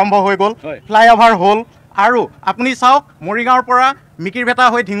মহাবিদ্যালয়খন আৰম্ভ হৈ গ'ল ফ্লাইঅভাৰ হ'ল আৰু আপুনি চাওক মৰিগাঁৱৰ পৰা মিকিৰ ভেটা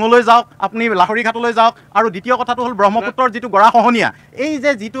হৈ ঢিঙলৈ যাওক আপুনি লাহৰীঘাটলৈ যাওক আৰু দ্বিতীয় কথাটো হ'ল ব্ৰহ্মপুত্ৰৰ যিটো গৰাখহনীয়া এই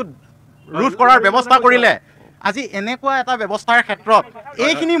যে যিটো ৰোধ কৰাৰ ব্যৱস্থা কৰিলে আজি এনেকুৱা এটা ব্যৱস্থাৰ ক্ষেত্ৰত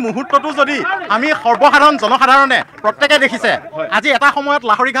এইখিনি মুহূৰ্তটো যদি আমি সৰ্বসাধাৰণ জনসাধাৰণে প্ৰত্যেকে দেখিছে আজি এটা সময়ত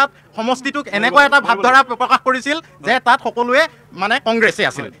লাহৰীঘাট সমষ্টিটোক এনেকুৱা এটা ভাৱধাৰা প্ৰকাশ কৰিছিল যে তাত সকলোৱে কংগ্ৰেছে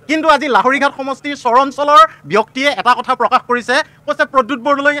আছিল কিন্তু আজি লাহৰীঘাট সমষ্টিৰ চৰঞ্চলৰ ব্যক্তিয়ে এটা কথা প্ৰকাশ কৰিছে কৈছে প্ৰদ্যুৎ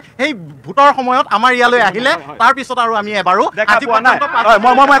বৰদলৈ সেই ভোটৰ সময়ত আমাৰ ইয়ালৈ আহিলে তাৰপিছত আৰু আমি এবাৰো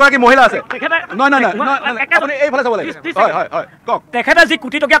এগৰাকী মহিলা আছে তেখেতে যি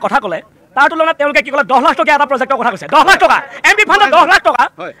কোটি টকীয়া কথা ক'লে তাৰ তুলনাত তেওঁলোকে কি ক'লে 10 লাখ টকীয়া এটা প্ৰজেক্টৰ কথা কৈছে 10 লাখ টকা এমপি ফাণ্ডত 10 লাখ টকা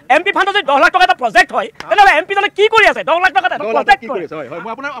এমপি ফাণ্ডত যদি 10 লাখ টকা এটা প্ৰজেক্ট হয় তেনেহ'লে এমপি জনে কি কৰি আছে 10 লাখ টকা এটা প্ৰজেক্ট কৰি আছে হয়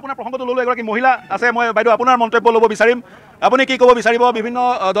মই আপোনাৰ প্ৰসংগটো ল'লো এগৰাকী মহিলা আছে মই বাইদেউ আপোনাৰ মন্তব্য ল'ব বিচাৰিম আপুনি কি ক'ব বিচাৰিব বিভিন্ন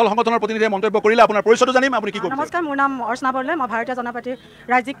দল সংগঠনৰ প্ৰতিনিধিয়ে মন্তব্য কৰিলে আপোনাৰ পৰিচয়টো জানিম আপুনি কি ক'ব নমস্কাৰ মোৰ নাম অৰ্চনা বৰদলৈ মই ভাৰতীয় জনতা পাৰ্টিৰ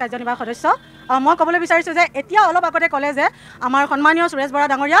ৰাজ্যিক কাৰ্যনিৰ্বাহক সদস্য মই ক'বলৈ বিচাৰিছোঁ যে এতিয়া অলপ আগতে ক'লে যে আমাৰ সন্মানীয় সুৰেশ বৰা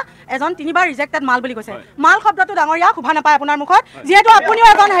ডাঙৰীয়া এজন 3বাৰ ৰিজেক্টেড মাল বুলি কৈছে মাল শব্দটো ডাঙৰীয়া শোভা নাপায় আপোনাৰ মুখত যিহেতু আপুনিও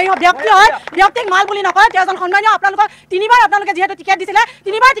এজন ব্যক্তি হয় ব্যক্তিক মাল বুলি নকয় তেওঁ এজন সন্মানীয় আপোনালোকৰ 3বাৰ আপোনালোকে যিহেতু টিকেট দিছিলে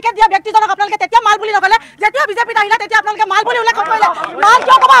 3বাৰ টিকেট দিয়া ব্যক্তিজনক আপোনালোকে তেতিয়া মাল বুলি নকলে যেতিয়া বিজেপিত আহিলে তেতিয়া আপোনালোকে মাল বুলি উল্লেখ কৰিলে মাল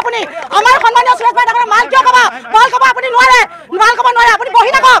কিয় ক'ব আপুনি আমাৰ সন্মানীয় সুৰেশ বৰা ডাঙৰীয়া মাল কিয় ক'ব মাল ক'ব আপুনি নোৱাৰে মাল ক'ব নোৱাৰে আপুনি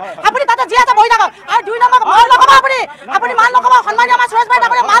বহি থাকক আপুনি তাতে যি আছে বহি থাকক আৰু 2 নম্বৰ মাল নক'ব আপুনি মাল নক'ব সন্মানীয় আমাৰ সুৰেশ বৰা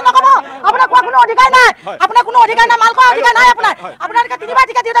ডাঙৰীয়া মাল নক'ব আপোনাৰ কোনো অধিকাৰ নাই আপোনাৰ কোনো অধিকাৰ নাই মাল খোৱাৰ অধিকাৰ নাই আপোনালোকে 3বাৰ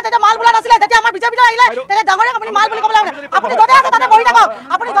টিকেট দিওঁতে তেতিয়া মাল বোলা নাছিলে যেতিয়া আমাৰ বিজেপিলৈ আহিলে তেতিয়া ডাঙৰীয়াক আপুনি মাল বুলি ক'ব লাগে আপুনি য'তে আছে তাতে বহি থাকক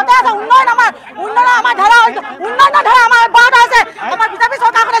আপুনি য'তে আছে উন্নয়নৰ ধাৰা উন্নয়নৰ ধাৰা আমাৰ অব্যাহত আছে আমাৰ বিজেপি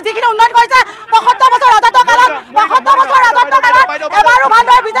চৰকাৰখনে যিখিনি উন্নয়ন কৰিছে 75 বছৰ ৰাজত্ব কালত এবাৰো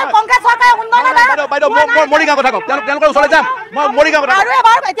ভালদৰে বিজেপি কংগ্ৰেছ চৰকাৰে উন্নয়নৰ মৰিগাঁও কথা কওক তেওঁলোকৰ ওচৰলৈ যাম মই মৰিগাঁও কথা আৰু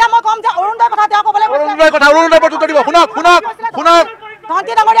এবাৰ এতিয়া মই ক'ম যে অৰুণোদয়ৰ কথা তেওঁ ক'বলৈ অৰুণোদয়ৰ প্ৰত্যুত্তৰ দিব শুনক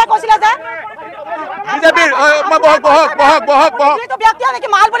ধন্তি ডাঙৰীয়া কৈছিলে যে বিজেপিৰ যিটো ব্যক্তিয়ে নেকি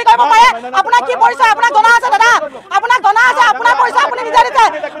মাল বুলি কৰিব পাৰে আপোনাৰ কি পৰিচয় আপোনাক জনা আছে দাদা আপোনাক জনা আছে আপোনাৰ পৰিচয় আপুনি নিজে দিছে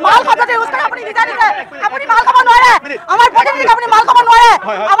মাল শব্দটো ইউজ কৰি আপুনি নিজে দিছে আপুনি মাল ক'ব নোৱাৰে আমাৰ প্ৰতিনিধিক আপুনি মাল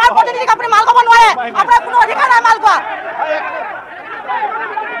ক'ব নোৱাৰে আপোনাৰ কোনো অধিকাৰ নাই মাল কোৱা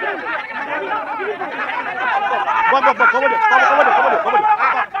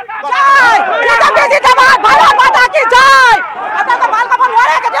জয় বিজেপি জিন্দাবাদ ভাৰত মাতা কি জয় আপোনালোকে মাল ক'ব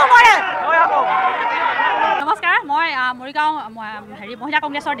নোৱাৰে কেতিয়াও নোৱাৰে মৰিগাঁও হেৰি মহিলা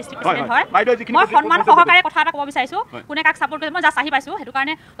কংগ্ৰেছৰ ডিষ্ট্ৰিক্ট প্ৰেচিডেণ্ট হয় মই সন্মান সহকাৰে কথা এটা ক'ব বিচাৰিছোঁ কোনে কাক ছাপোৰ্ট কৰে মই জাষ্ট আহি পাইছোঁ সেইটো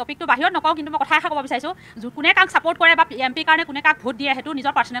কাৰণে টপিকটো বাহিৰত নকওঁ কিন্তু মই কথা এষাৰ ক'ব বিচাৰিছোঁ কোনে কাক ছাপোৰ্ট কৰে বা এমপিৰ কাৰণে কোনে কাক ভোট দিয়ে সেইটো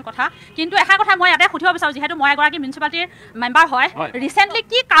নিজৰ পাৰ্চনেল কথা কিন্তু এষাৰ কথা মই ইয়াতে সুধিব বিচাৰোঁ যিহেতু মই এগৰাকী মিউনিচিপালিটিৰ মেম্বাৰ হয় ৰিচেণ্টলি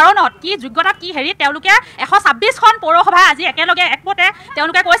কি কাৰণত কি যোগ্যতাত কি হেৰি তেওঁলোকে 126খন পৌৰসভা আজি একেলগে একমতে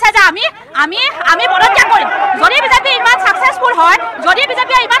তেওঁলোকে কৈছে যে আমি পদত্যাগ কৰিম যদি বিজেপি ইমান ছাকচেছফুল হয় যদি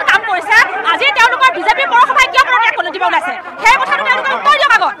বিজেপিয়ে ইমান কাম কৰিছে আজি তেওঁলোকৰ বিজেপি পৌৰসভাই কিয় পদত্যাগ কৰি দিব ওলাইছে সেই কথাটো তেওঁলোকে উত্তৰ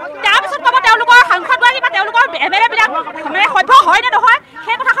দিয়ক আগত তাৰপিছত ক'ব তেওঁলোকৰ সাংসদগৰাকী বা তেওঁলোকৰ MLA-বিলাক মানে সভ্য হয় নে নহয়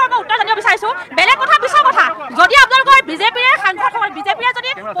সেই কথাষাৰ মই উত্তৰ জানিব বিচাৰিছোঁ বেলেগ কথা পিছৰ কথা যদি আপোনালোকৰ বিজেপিৰ সাংসদ বিজেপিয়ে যদি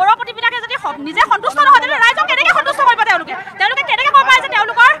পৌৰপতিবিলাকে যদি নিজে সন্তুষ্ট নহয় তেন্তে ৰাইজক কেনেকৈ সন্তুষ্ট কৰিব তেওঁলোকে কেনেকৈ ক'ব পাৰে যে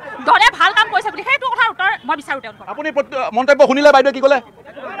তেওঁলোকৰ দলে ভাল কাম কৰিছে বুলি সেইটো কথাৰ উত্তৰ মই বিচাৰোঁ তেওঁলোকক আপুনি মন্তব্য শুনিলে বাইদেউ কি ক'লে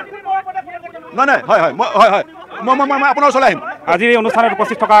নহয় হয় মই আপোনাৰ ওচৰলৈ আহিম আজি এই অনুষ্ঠানত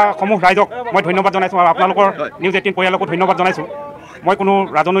উপস্থিত থকা সমূহ ৰাইজক মই ধন্যবাদ জনাইছোঁ আৰু আপোনালোকৰ নিউজ 18 পৰিয়ালকো ধন্যবাদ জনাইছোঁ মই কোনো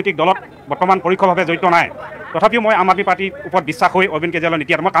ৰাজনৈতিক দলত বৰ্তমান পৰোক্ষভাৱে জড়িত নাই তথাপিও মই আম আদমি পাৰ্টিৰ ওপৰত বিশ্বাস হৈ অৰবিন্দ কেজৰিৱালৰ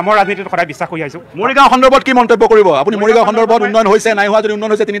নীতি মই কামৰ ৰাজনীতিত সদায় বিশ্বাস কৰি আহিছোঁ মৰিগাঁও সন্দৰ্ভত কি মন্তব্য কৰিব আপুনি মৰিগাঁও সন্দৰ্ভত উন্নয়ন হৈছে নাই হোৱা যদি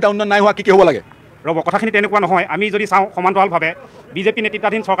উন্নয়ন হৈছে তিনিটা উন্নয়ন নাই হোৱা কি হ'ব লাগে ৰ'ব কথাখিনি তেনেকুৱা নহয় আমি যদি চাওঁ সমান্তৰালভাৱে বিজেপি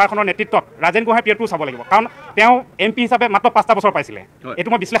নেতৃত্বাধীন চৰকাৰখনৰ নেতৃত্বত ৰাজেন গোহাঁই পিৰিয়ডটো চাব লাগিব কাৰণ তেওঁ MP হিচাপে মাত্ৰ 5টা বছৰ পাইছিলে এইটো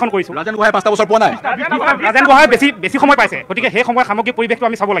মই বিশ্লেষণ কৰিছোঁ ৰাজেন গোহাঁই 5টা বছৰ পোৱা নাই ৰাজেন গোহাঁই বেছি সময় পাইছে গতিকে সেই সময় সামগ্ৰিক পৰিৱেশটো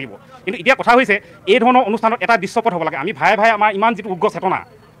আমি চাব লাগিব কিন্তু এতিয়া কথা হৈছে এই ধৰণৰ অনুষ্ঠানত এটা দৃশ্যপট হ'ব লাগে আমি ভাই আমাৰ ইমান যিটো উগ্ৰ চেতনা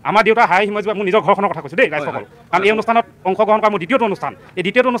আমাৰ দেউতা হাই হিমজীৱা মোৰ নিজৰ ঘৰখনৰ কথা কৈছোঁ দেই ৰাইজসকল কাৰণ এই অনুষ্ঠানত অংশগ্ৰহণ কৰা মোৰ দ্বিতীয়টো অনুষ্ঠান এই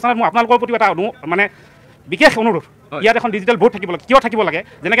দ্বিতীয়টো অনুষ্ঠানত মই আপোনালোকৰ প্ৰতিও এটা মানে বিশেষ অনুৰোধ ইয়াত এখন ডিজিটেল ভোট থাকিব লাগে কিয় থাকিব লাগে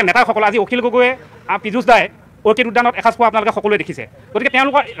যেনেকৈ নেতাসকল আজি অখিল গগৈয়ে পীযুষ দাই অৰ্কিড উদ্যানত এসাঁজ খোৱা আপোনালোকে সকলোৱে দেখিছে গতিকে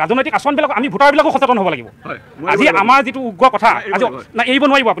তেওঁলোকৰ ৰাজনৈতিক আচৰণবিলাক আমি ভোটাৰবিলাকো সচেতন হ'ব লাগিব আজি আমাৰ যিটো উগ্ৰ কথা আজি না এৰিব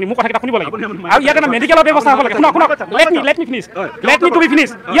নোৱাৰিব আপুনি মোৰ কথাকেইটা শুনিব লাগিব আৰু ইয়াত এটা মেডিকেলৰ ব্যৱস্থা হ'ব লাগে শুনক let me two B finish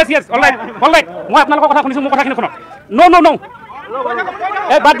য়েছ অলৰাইট মই আপোনালোকৰ কথা শুনিছোঁ মোৰ কথাখিনি শুনক ন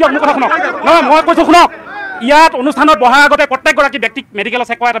এই বাদ দিয়ক মোৰ কথা শুনক নহয় মই কৈছোঁ শুনক ইয়াত অনুষ্ঠানত বহাৰ আগতে প্ৰত্যেকগৰাকী ব্যক্তিক মেডিকেলৰ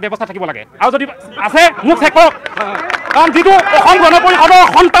চেক কৰা এটা ব্যৱস্থা থাকিব লাগে আৰু যদি আছে মোক চেক কৰক কাৰণ যিটো অসম গণ পৰিষদৰ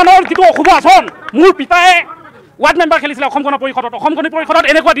সন্তানৰ যিটো অশুভ আচৰণ মোৰ পিতাই ৱাৰ্ড মেম্বাৰ খেলিছিলে অসম গণ পৰিষদত অসম গণ পৰিষদত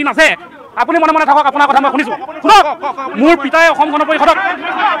এনেকুৱা দিন আছে আপুনি মনে থাকক আপোনাৰ কথা মই শুনিছোঁ শুনক মোৰ পিতাই অসম গণ পৰিষদত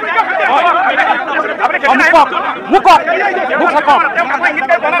মোক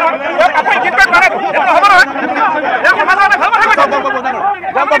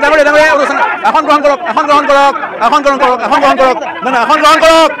আসন গ্ৰহণ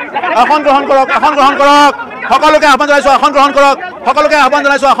কৰক সকলোকে আহ্বান জনাইছোঁ আসন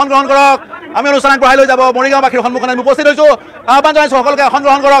গ্ৰহণ কৰক আমি অনুষ্ঠান আগবঢ়াই লৈ যাব মৰিগাঁওবাসীৰ সন্মুখত আমি উপস্থিত হৈছোঁ আহ্বান জনাইছোঁ সকলোকে আসন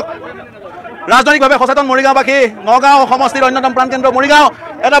গ্ৰহণ কৰক ৰাজনৈতিকভাৱে সচেতন মৰিগাঁওবাসী নগাঁও সমষ্টিৰ অন্যতম প্ৰাণকেন্দ্ৰ মৰিগাঁও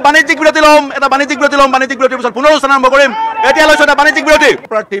এটা বাণিজ্যিক বিৰতি ল'ম বাণিজ্যিক বিৰতিৰ পিছত পুনৰ অনুষ্ঠান আৰম্ভ কৰিম এতিয়া লৈছোঁ এটা বাণিজ্যিক বিৰতি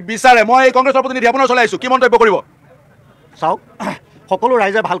প্ৰাৰ্থী বিচাৰে মই কংগ্ৰেছৰ প্ৰতিনিধি আপোনাৰ ওচৰলৈ আহিছোঁ কি মন্তব্য কৰিব চাওক সকলো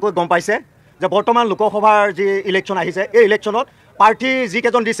ৰাইজে ভালকৈ গম পাইছে যে বৰ্তমান লোকসভাৰ যি ইলেকশ্যন আহিছে এই ইলেকশ্যনত প্ৰাৰ্থী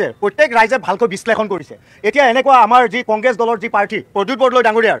যিকেইজন দিছে প্ৰত্যেক ৰাইজে ভালকৈ বিশ্লেষণ কৰিছে এতিয়া এনেকুৱা আমাৰ যি কংগ্ৰেছ দলৰ যি প্ৰাৰ্থী প্ৰদ্যুৎ বৰদলৈ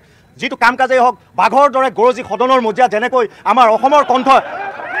ডাঙৰীয়াৰ যিটো কাম কাজেই হওক বাঘৰ দৰে গৰজি সদনৰ মজিয়া যেনেকৈ আমাৰ অসমৰ কণ্ঠ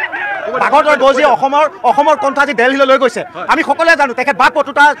বাঘৰ দৰে গৰজি অসমৰ কণ্ঠ আজি দিল্লীলৈ লৈ গৈছে আমি সকলোৱে জানো তেখেত বাক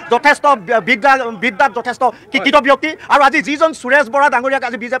পটুতা যথেষ্ট বিদ্যাত যথেষ্ট শিক্ষিত ব্যক্তি আৰু আজি যিজন সুৰেশ বৰা ডাঙৰীয়াক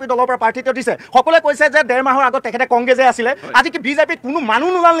আজি বিজেপি দলৰ পৰা প্ৰাৰ্থিত্ব দিছে সকলোৱে কৈছে যে 1.5 মাহৰ আগত তেখেতে কংগ্ৰেছে আছিলে আজি কি বিজেপিত কোনো মানুহ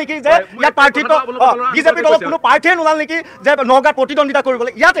নোলাল নেকি যে ইয়াত প্ৰাৰ্থিত্ব বিজেপি দলত কোনো প্ৰাৰ্থীয়ে নোলাল নেকি যে নগাঁৱত প্ৰতিদ্বন্দ্বিতা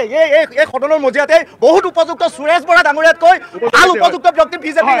কৰিবলৈ ইয়াতে এই সদনৰ মজিয়াতে বহুত উপযুক্ত সুৰেশ বৰা ডাঙৰীয়াতকৈ ভাল উপযুক্ত ব্যক্তি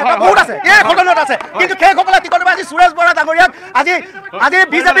বিজেপি নেতা বহুত আছে এই সদনত আছে কিন্তু সেইসকলে কি কৰিব আজি সুৰেশ বৰা ডাঙৰীয়াক আজি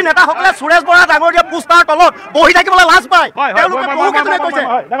বিজেপি নেতা সুৰেশ বৰা ডাঙৰীয়া পোষ্টাৰ তলত বহি থাকিবলৈ লাজ পায়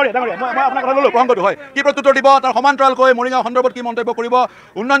কি প্ৰত্যুত্তৰ দিব তাৰ সমান্তৰালকৈ মৰিগাঁও সন্দৰ্ভত কি মন্তব্য কৰিব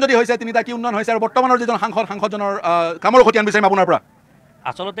উন্নয়ন যদি হৈছে তিনিটা কি উন্নয়ন হৈছে আৰু বৰ্তমানৰ যিজন সাংসদজনৰ কামৰ খতিয়ান বিচাৰিম আপোনাৰ পৰা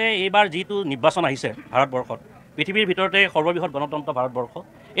আচলতে এইবাৰ যিটো নিৰ্বাচন আহিছে ভাৰতবৰ্ষত পৃথিৱীৰ ভিতৰতে সৰ্ববৃহৎ গণতন্ত্ৰ ভাৰতবৰ্ষ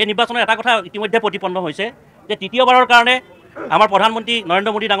এই নিৰ্বাচনৰ এটা কথা ইতিমধ্যে প্ৰতিপন্ন হৈছে যে তৃতীয়বাৰৰ কাৰণে আমাৰ প্ৰধানমন্ত্ৰী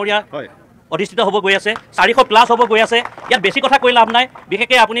নৰেন্দ্ৰ মোদী ডাঙৰীয়া অধিষ্ঠিত হ'ব গৈ আছে 400+ হ'ব গৈ আছে ইয়াত বেছি কথা কৈ লাভ নাই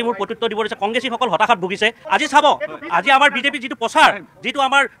বিশেষকৈ আপুনি মোৰ প্ৰত্যুত্তৰ দিব দিছে কংগ্ৰেছীসকল হতাশাত ভুগিছে আজি চাব আজি আমাৰ বিজেপি যিটো প্ৰচাৰ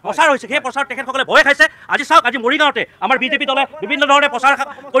হৈছে সেই প্ৰচাৰ তেখেতসকলে ভয় খাইছে আজি চাওক আজি মৰিগাঁৱতে আমাৰ বিজেপি দলে বিভিন্ন ধৰণে প্ৰচাৰ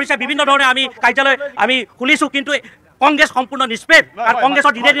কৰিছে বিভিন্ন ধৰণে আমি কাৰ্যালয় আমি খুলিছোঁ কিন্তু কংগ্ৰেছ সম্পূৰ্ণ নিষ্পেষ আৰু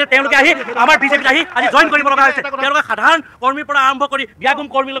কংগ্ৰেছৰ দিনে দিনে তেওঁলোকে আহি আমাৰ বিজেপিত আহি আজি জইন কৰিব লগা হৈছে তেওঁলোকে সাধাৰণ কৰ্মীৰ পৰা আৰম্ভ কৰি বিয়াগুম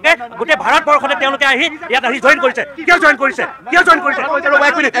কৰ্মীলৈকে গোটেই ভাৰতবৰ্ষতে তেওঁলোকে আহি ইয়াত আহি জইন কৰিছে কিয় জইন কৰিছে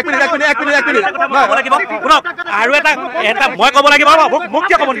আৰু এটা মই ক'ব লাগিব মোক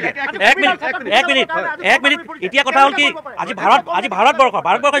কিয় ক'ব নেকি এক মিনিট এতিয়া কথা হ'ল কি আজি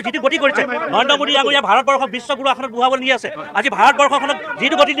ভাৰতবৰ্ষই যিটো গতি কৰিছে নৰেন্দ্ৰ মোদী ডাঙৰীয়া ভাৰতবৰ্ষক বিশ্বগুৰু আসনত বহাবলৈ নি আছে আজি ভাৰতবৰ্ষখনক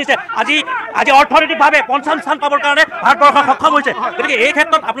যিটো গতি দিছে আজি অৰ্থনৈতিকভাৱে ৫ম স্থান পাবৰ কাৰণে ভাৰতবৰ্ষ সক্ষম হৈছে গতিকে এই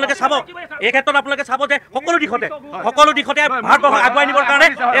ক্ষেত্ৰত আপোনালোকে চাব যে সকলো দিশতে ভাৰতবৰ্ষক আগুৱাই নিবৰ কাৰণে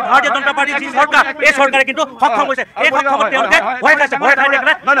এই ভাৰতীয় জনতা পাৰ্টীৰ যি চৰকাৰ এই চৰকাৰে কিন্তু সক্ষম হৈছে এই সক্ষমত তেওঁলোকে ভয় খাই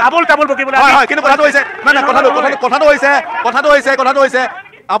থাকিলে তাবোল বকিবলৈ কিন্তু কথাটো হৈছে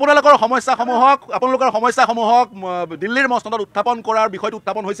আপোনালোকৰ সমস্যাসমূহক দিল্লীৰ মঞ্চত উত্থাপন কৰাৰ বিষয়টো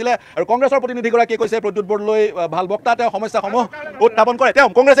উত্থাপন হৈছিলে আৰু কংগ্ৰেছৰ প্ৰতিনিধিগৰাকীয়ে কৈছে প্ৰদ্যুৎ বৰদলৈ ভাল বক্তা তেওঁ সমস্যাসমূহ উত্থাপন কৰে তেওঁ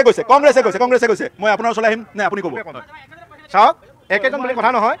কংগ্ৰেছে কৈছে মই আপোনাৰ ওচৰলৈ আহিম নে আপুনি ক'ব চাওক একেজন বুলি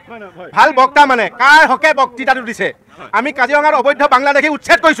কথা নহয় ভাল বক্তা মানে কাৰ হকে বক্তৃতাটো দিছে আমি কাজিৰঙাৰ অবৈধ বাংলাদেশী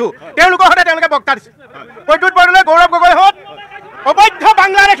উচ্ছেদ কৰিছোঁ তেওঁলোকৰ সৈতে তেওঁলোকে বক্তা দিছে প্ৰদ্যুৎ বৰদলৈ গৌৰৱ গগৈ হত অবৈধ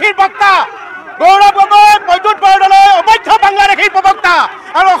বাংলাদেশীৰ বক্তা গৌৰৱ গগৈ প্ৰদ্যুৎ বৰদলৈ অবৈধ বাংলাদেশীৰ প্ৰবক্তা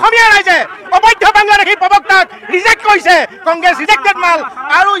আৰু অসমীয়া ৰাইজে অবৈধ বাংলাদেশীৰ প্ৰবক্তাক ৰিজেক্ট কৰিছে কংগ্ৰেছ ৰিজেক্টেড মাল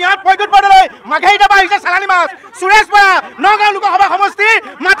আৰু ইয়াত প্ৰদ্যুৎ বৰদলৈ মাঘেৰি দাবা আহিছে চালানী মাছ সুৰেশ বৰা নগাঁও লোকসভা সমষ্টিৰ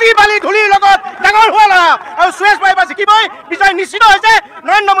মাটি বালি ধূলিৰ লগত ডাঙৰ হোৱা ল'ৰা আৰু সুৰেশ বৰাই বা জিকিবই বিজয় নিশ্চিত হৈছে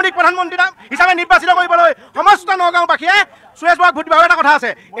নৰেন্দ্ৰ মোদীক প্ৰধানমন্ত্ৰী হিচাপে নিৰ্বাচিত কৰিবলৈ সমস্ত নগাঁওবাসীয়ে সুৰেশ বৰাক ভোট দিবৰ এটা কথা আছে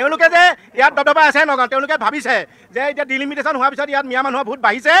এওঁলোকে যে ইয়াত দবদবাই আছে নগাঁও তেওঁলোকে ভাবিছে যে এতিয়া ডিলিমিটেশ্যন হোৱাৰ পিছত ইয়াত মিয়া মানুহৰ ভোট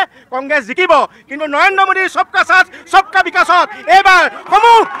বাঢ়িছে কংগ্ৰেছ জিকিব কিন্তু নৰেন্দ্ৰ মোদীৰ সবকা সাথ সবকা বিকাশত এইবাৰ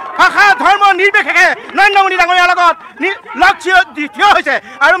সমূহ ভাষা ধৰ্ম নিৰ্বিশেষে নৰেন্দ্ৰ মোদী ডাঙৰীয়াৰ লগত লগ থিয় হৈছে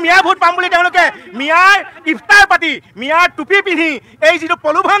আৰু মিয়া ভোট পাম বুলি তেওঁলোকে মিয়াৰ ইফতাৰ পাতি মিয়াৰ টুপি পিন্ধি এই যিটো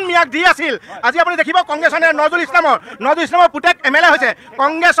প্ৰলোভন মিয়াক দি আছিল আজি আপুনি দেখিব কংগ্ৰেছৰ নজৰুল ইছলামৰ পুতেক MLA হৈছে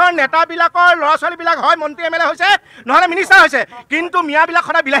কংগ্ৰেছৰ নেতাবিলাকৰ ল'ৰা ছোৱালীবিলাক হয় মন্ত্ৰী MLA হৈছে নহ'লে মিনিষ্টাৰ হৈছে কিন্তু মিয়াবিলাক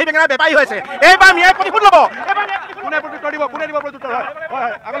সদায় বিলাহী বেঙেনা বেপাৰী হৈছে এইবাৰ মিয়াই প্ৰতিশোধ ল'ব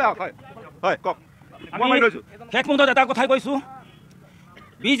শেষ মুহূৰ্তত এটা কথাই কৈছোঁ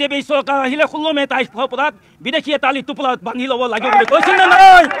বিজেপি চৰকাৰ আহিলে 16 মে তাৰিখৰ পৰা বিদেশী এটা টোপোলাত বান্ধি ল'ব লাগে বুলি কৈছিল নে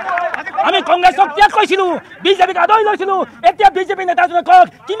নাই আমি কংগ্ৰেছক ত্যাগ কৰিছিলোঁ বিজেপিক আদৰি লৈছিলোঁ এতিয়া বিজেপি নেতাজনে কওক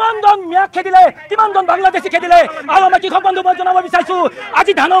কিমানজন মিয়াক খেদিলে কিমানজন বাংলাদেশী খেদিলে আৰু আমাৰ কৃষক বন্ধু মই জনাব বিচাৰিছোঁ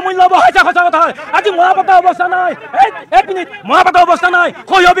আজি ধানৰ মূল্য বঢ়াইছে সঁচা কথা আজি মৰাপাতৰ অৱস্থা নাই এক মিনিট মৰাপাতৰ অৱস্থা নাই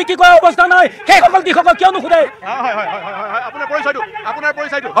সৰিয়হ বিক্ৰী কৰাৰ অৱস্থা নাই সেইসকল কৃষকক কিয় নুসুধে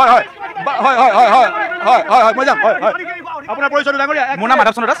মোৰ নাম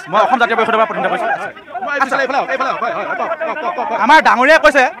মাধৱ চন্দ্ৰ দাস মই অসম জাতীয় পৰিষদৰ পৰা প্ৰতিনিধিত্ব কৰিছোঁ আমাৰ ডাঙৰীয়াই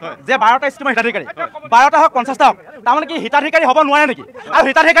কৈছে যে 12টা স্কিমৰ হিতাধিকাৰী 12টা হওক 50টা হওক তাৰমানে কি হিতাধিকাৰী হ'ব নোৱাৰে নেকি আৰু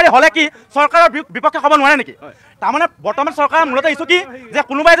হিতাধিকাৰী হ'লে কি চৰকাৰৰ বিপক্ষে হ'ব নোৱাৰে নেকি তাৰমানে বৰ্তমান চৰকাৰৰ মূলতে ইছ্যু কি যে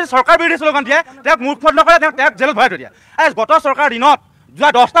কোনোবাই যদি চৰকাৰ বিৰোধী শ্লোগান দিয়ে তেওঁক মুখত নকৰে তেওঁক জেলত ভৰাই থৈ দিয়ে গত চৰকাৰৰ দিনত যোৱা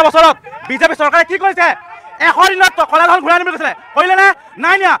 10টা বছৰত বিজেপি চৰকাৰে কি কৰিছে 100 দিনত কলা ধন ঘূৰাই আনিব কৈছিলে কৰিলে নে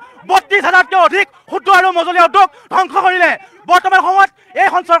নাই নিয়া 32,000তকৈ অধিক ক্ষুদ্ৰ আৰু মজলীয়া উদ্যোগ ধ্বংস কৰিলে বৰ্তমান সময়ত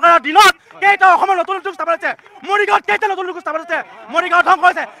এইখন চৰকাৰৰ দিনত কেইটা অসমৰ নতুন উদ্যোগ স্থাপন হৈছে মৰিগাঁৱত কেইটা নতুন উদ্যোগ স্থাপন হৈছে মৰিগাঁৱত ধ্বংস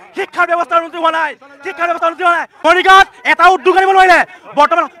হৈছে শিক্ষাৰ ব্যৱস্থাৰ উন্নতি হোৱা নাই মৰিগাঁৱত এটা উদ্যোগ আনিব নোৱাৰিলে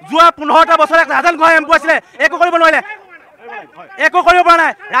বৰ্তমান যোৱা 15টা বছৰ ৰাজেন গোহাঁই এমপি আছিলে একো কৰিব নোৱাৰিলে একো কৰিব পৰা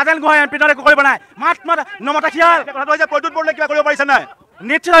নাই ৰাজেন গোহাঁই এমপি একো কৰিব নাই মাত নমতা খিয়াল কথাটো হৈছে প্ৰদ্যুৎ বৰদলৈ কিবা কৰিব পাৰিছে নাই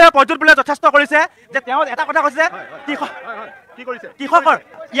নিশ্চিতভাৱে প্ৰদ্যুৎ বৰদলৈ যথেষ্ট কৰিছে যে তেওঁ এটা কথা কৈছে কৃষকৰ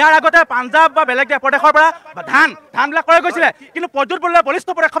ইয়াৰ আগতে পাঞ্জাৱ বা বেলেগ প্ৰদেশৰ পৰা ধানবিলাক ক্ৰয় কৰিছিলে কিন্তু প্ৰদ্যুৎ বৰদলৈ বলিষ্ঠ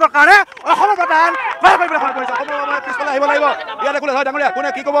পদক্ষেপৰ কাৰণে অসমৰ পৰা ধান ক্ৰয় কৰিবলৈ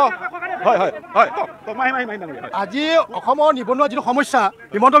আজি অসমৰ নিবনুৱা যিটো সমস্যা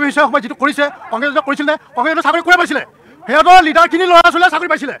হিমন্ত বিশ্ব শৰ্মাই যিটো কৰিছে কংগ্ৰেছে কৰিছিলে কংগ্ৰেছে চাকৰি কোনে পাইছিলে সিহঁতৰ লিডাৰখিনি ল'ৰা ছোৱালীয়ে চাকৰি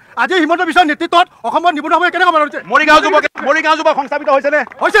পাইছিলে আজি হিমন্ত বিশ্বৰ নেতৃত্বত অসমত নিবনুৱা সমস্যা কেনেকৈ মাৰিছে মৰিগাঁও যুৱক সংস্থাপিত হৈছেনে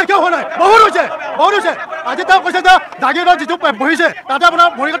হৈছে কিয় হোৱা নাই বহুত হৈছে আজি তেওঁ কৈছে যে জাগিৰৰ যিটো বহিছে তাতে আপোনাৰ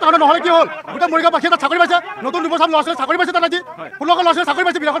মৰিগাঁও টাউনত নহ'লে কি হ'ল গোটেই মৰিগাঁওবাসীয়ে তাত চাকৰি পাইছে নতুন দুবছৰ ল'ৰা ছোৱালীয়ে চাকৰি পাইছে তাত আজি 16 ল'ৰা ছোৱালীয়ে চাকৰি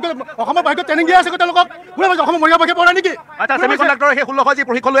পাইছে বিদেশত অসমৰ বাহিৰত ট্ৰেইনিং দিয়া আছে তেওঁলোকক কোনে পাইছে অসমৰ মৰিগাঁওবাসীয়ে পোৱা নাই নেকি আচ্ছা ছেমিকণ্ডাক্টৰৰ সেই 16 যি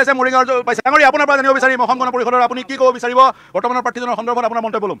প্ৰশিক্ষণ লৈ আছে মৰিগাঁও পাইছে ডাঙৰীয়া আপোনাৰ পৰা জানিব বিচাৰিম অসম গণ পৰিষদৰ আপুনি কি ক'ব বিচাৰিব বৰ্তমানৰ প্ৰাৰ্থীজনৰ সন্দৰ্ভত আপোনাৰ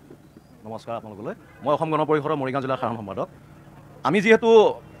মন্তব্য ল'ম নমস্কাৰ আপোনালোকলৈ মই অসম গণ পৰিষদৰ মৰিগাঁও জিলাৰ সাধাৰণ সম্পাদক আমি যিহেতু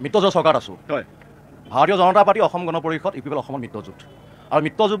মিত্ৰজোঁট চৰকাৰত আছোঁ ভাৰতীয় জনতা পাৰ্টি অসম গণ পৰিষদ ইউপিএল অসমৰ মিত্ৰজোঁট আৰু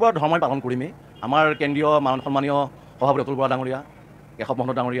মিত্ৰজোঁটৰ ধৰ্মই পালন কৰিমেই আমাৰ কেন্দ্ৰীয় সন্মানীয় সভাপতি অতুল বৰা ডাঙৰীয়া কেশৱ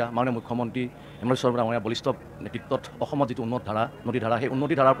মহন্ত ডাঙৰীয়া মাননীয় মুখ্যমন্ত্ৰী হেমন্ত বিশ্ব শৰ্মা ডাঙৰীয়া বলিষ্ঠ নেতৃত্বত অসমত যিটো উন্নত ধাৰা নদীধাৰা সেই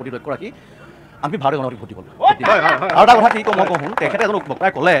উন্নতি ধাৰাৰ প্ৰতি লক্ষ্য ৰাখি আমি ভাৰতীয় জনতা পাৰ্টি ভোট দিবলৈ আৰু এটা কথা কি মই কওঁ তেখেতে এজন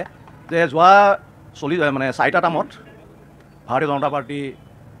বক্তাই ক'লে যে যোৱা 4টা টাৰ্মত ভাৰতীয় জনতা পাৰ্টি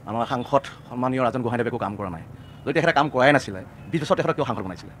আমাৰ সাংসদ সন্মানীয় ৰাজেন গোহাঁইদেৱে একো কাম কৰা নাই যদি তেখেতে কাম কৰাই নাছিলে 20 বছৰত তেখেতক কিয় সাংসদ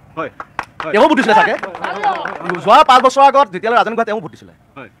বনাইছিলে তেওঁ ভোট দিছিলে চাগে যোৱা 5 বছৰ আগত যেতিয়ালৈ ৰাজেন গোহাঁই তেওঁ ভোট দিছিলে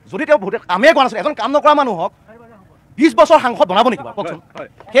যদি তেওঁ ভোটে কামেই কৰা নাছিলে এজন কাম নকৰা মানুহক 20 বছৰ সাংসদ বনাব নেকি বাৰু কওকচোন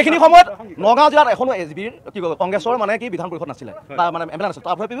সেইখিনি সময়ত নগাঁও জিলাত এখনো এছবিৰ কি কংগ্ৰেছৰ মানে কি বিধান পৰিষদ নাছিলে বা মানে এমএলএ নাছিলে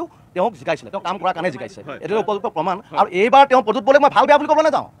তাৰ বাবেও তেওঁক জিকাইছিলে তেওঁ কাম কৰাৰ কাৰণে জিকাইছে এইটো উপযুক্ত প্ৰমাণ আৰু এইবাৰ তেওঁ প্ৰদ্যুৎ বৰদলৈক মই ভাল বেয়া বুলি ক'বলৈ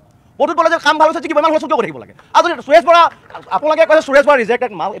নাযাওঁ প্ৰদ্যুৎ বৰদলৈ যে কাম ভাল হৈছে কি ইমান সহযোগ কৰিব লাগে আৰু যদি সুৰেশ বৰা আপোনালোকে কৈছে সুৰেশ বৰা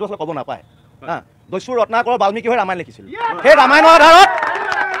ৰিজেক্টেড মাল এইটো আচলতে ক'ব নাপায় দস্যু ৰত্নাকৰ বাল্মীকি হৈ ৰামায়ণ লিখিছিল সেই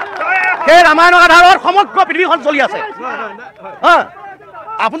ৰামায়ণৰ আধাৰত সমগ্ৰ পৃথিৱীখন চলি আছে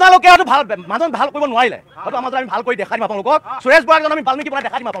আপোনালোকে হয়তো ভাল মানুহ ভাল কৰিব নোৱাৰিলে হয়তো আমাৰ আমি ভাল কৰি দেখাই দিম আপোনালোকক সুৰেশ বৰাক আমি বাল্মীকি বনাই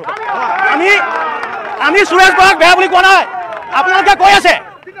দেখাই দিম আপোনালোকক আমি সুৰেশ বৰাক বেয়া বুলি কোৱা নাই আপোনালোকে কৈ আছে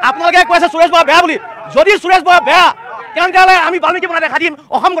সুৰেশ বৰা বেয়া বুলি যদি সুৰেশ বৰা বেয়া তেতিয়াহ'লে আমি বাল্মীকি বনাই দেখাই দিম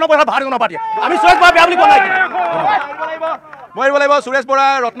অসম গণ পৰিষদ ভাৰতীয় জনতা পাৰ্টীয়ে আমি সুৰেশ বৰা বেয়া বুলি কোৱা নাই মই এৰিব লাগিব সুৰেশ বৰা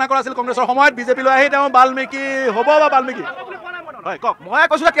ৰত্নাকৰ আছিল কংগ্ৰেছৰ সময়ত বিজেপিলৈ আহি তেওঁ বাল্মীকি হ'ব বা বাল্মীকি হয় কওক মই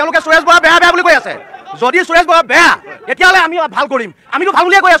কৈছোঁ যে তেওঁলোকে সুৰেশ বৰা বেয়া বুলি কৈ আছে যদি সুৰেশ বৰা বেয়া তেতিয়াহ'লে আমি ভাল কৰিম আমিতো ভাল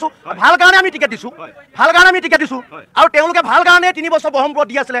বুলিয়ে কৈ আছোঁ ভাল কাৰণে আমি টিকেট দিছোঁ আৰু তেওঁলোকে ভাল কাৰণে 3 বছৰ ব্ৰহ্মপুৰত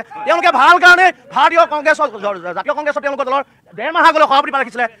দি আছিলে তেওঁলোকে ভাল কাৰণে ভাৰতীয় কংগ্ৰেছৰ জাতীয় কংগ্ৰেছৰ তেওঁলোকৰ দলৰ 1.5 মাহ আগলৈ সভাপতি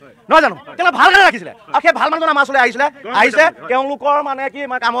ৰাখিছিলে নহয় জানো তেওঁলোকে ভাল কাৰণে ৰাখিছিলে আৰু সেই ভাল মানুহজন আমাৰ ওচৰলৈ আহিছে তেওঁলোকৰ মানে কি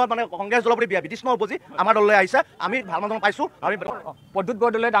কামত মানে কংগ্ৰেছ দলৰ প্ৰতি বিতৃষ্ণ উপজি আমাৰ দললৈ আহিছে আমি ভাল মানুহজন পাইছোঁ আৰু প্ৰদ্যুৎ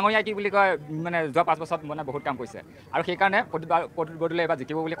বৰদলৈ ডাঙৰীয়া কি বুলি কয় মানে যোৱা 5 বছৰত মানে বহুত কাম কৰিছে আৰু সেইকাৰণে প্ৰদ্যুৎ বৰদলৈ এবাৰ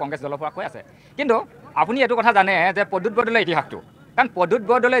জিকিব বুলি কংগ্ৰেছ দলৰ পৰা কৈ আছে কিন্তু আপুনি এইটো কথা জানে যে প্ৰদ্যুৎ বৰদলৈৰ ইতিহাসটো কাৰণ প্ৰদ্যুৎ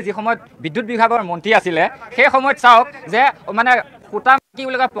বৰদলৈ যি সময়ত বিদ্যুৎ বিভাগৰ মন্ত্ৰী আছিলে সেই সময়ত চাওক যে মানে সূতা কি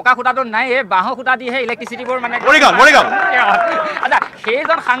বুলি কয় পকা সূতাটো নাই এই বাঁহৰ সূতা দিহে ইলেক্ট্ৰিচিটিবোৰ মানে আচ্ছা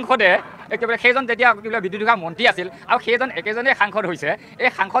সেইজন সাংসদে একেবাৰে সেইজন যেতিয়া বিদ্যুৎ বিভাগ মন্ত্ৰী আছিল আৰু সেইজন একেজনেই সাংসদ হৈছে এই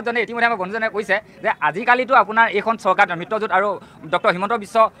সাংসদজনে ইতিমধ্যে আমাৰ বন্ধুজনে কৈছে যে আজিকালিতো আপোনাৰ এইখন চৰকাৰ মিত্ৰজোঁট আৰু ডক্টৰ হিমন্ত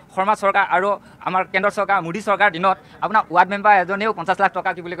বিশ্ব শৰ্মা চৰকাৰ আৰু আমাৰ কেন্দ্ৰৰ চৰকাৰ মোদী চৰকাৰ দিনত আপোনাৰ ৱাৰ্ড মেম্বাৰ এজনেও 50 লাখ টকা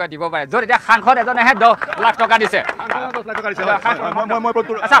কি বুলি কয় দিব পাৰে য'ত এতিয়া সাংসদ এজনেহে 10 লাখ টকা দিছে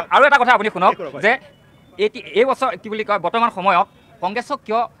আচ্ছা আৰু এটা কথা আপুনি শুনক যে এই বছৰ কি বুলি কয় বৰ্তমান সময়ত কংগ্ৰেছক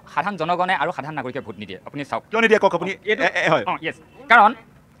কিয় সাধাৰণ জনগণে আৰু সাধাৰণ নাগৰিকে ভোট নিদিয়ে আপুনি চাওক কিয় নিদিয়ে কওক আপুনি কাৰণ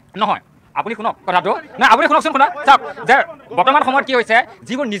নহয় আপুনি শুনক কথাটো নাই আপুনি শুনকচোন শুনা চাওক যে বৰ্তমান সময়ত কি হৈছে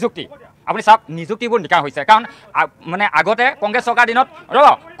যিবোৰ নিযুক্তি আপুনি চাওক নিযুক্তিবোৰ নিকা হৈছে কাৰণ মানে আগতে কংগ্ৰেছ চৰকাৰ দিনত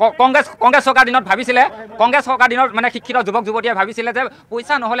কংগ্ৰেছ চৰকাৰ দিনত ভাবিছিলে কংগ্ৰেছ চৰকাৰ দিনত মানে শিক্ষিত যুৱক যুৱতীয়ে ভাবিছিলে যে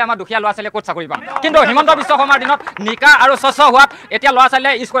পইচা নহ'লে আমাৰ দুখীয়া ল'ৰা ছোৱালীয়ে ক'ত চাকৰি পাম কিন্তু হিমন্ত বিশ্ব শৰ্মাৰ দিনত নিকা আৰু স্বচ্ছ হোৱাত এতিয়া ল'ৰা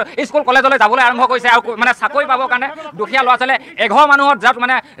ছোৱালীয়ে স্কুল কলেজলৈ যাবলৈ আৰম্ভ কৰিছে আৰু মানে চাকৰি পাবৰ কাৰণে দুখীয়া ল'ৰা ছোৱালীয়ে এঘৰ মানুহত যাত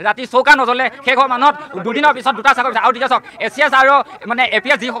মানে ৰাতি চৌকা নজ্বলে সেই ঘৰ মানুহত দুদিনৰ পিছত 2টা চাকৰি আৰু তেতিয়া চাওক ACS আৰু মানে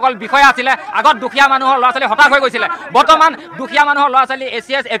APS যিসকল বিষয়া আছিলে আগত দুখীয়া মানুহৰ ল'ৰা ছোৱালী হতাশ হৈ গৈছিলে বৰ্তমান দুখীয়া মানুহৰ ল'ৰা ছোৱালী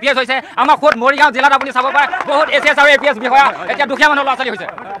ACS APS হৈছে আমাৰ খোদ মৰিগাঁও জিলাত আপুনি চাব পাৰে বহুত ACS আৰু APS বিষয়া এতিয়া দুখীয়া মানুহৰ ল'ৰা ছোৱালী হৈছে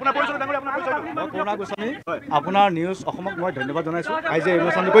কৰোণা গোস্বামী আপোনাৰ নিউজ অসমক মই ধন্যবাদ জনাইছোঁ আজি যে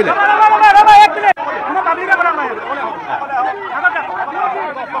অনুষ্ঠানটো কৰিলে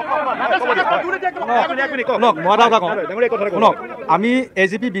শুনক আমি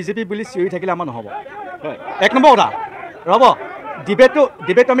AGP BJP বুলি চিঞৰি থাকিলে আমাৰ নহ'ব 1 নম্বৰ কথা ৰ'ব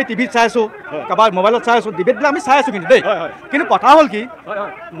ডিবেট আমি টিভিত চাই আছোঁ কাৰোবাৰ মোবাইলত চাই আছোঁ ডিবেটবিলাক আমি চাই আছোঁ কিন্তু দেই কিন্তু কথা হ'ল কি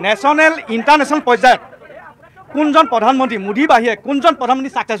নেশ্যনেল ইণ্টাৰনেশ্যনেল পৰ্যায়ত কোনজন প্ৰধানমন্ত্ৰী মোদী বাহিৰে কোনজন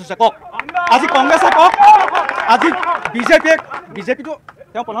প্ৰধানমন্ত্ৰী ছাকচেছ হৈছে কওক আজি কংগ্ৰেছে কওক আজি বিজেপিটো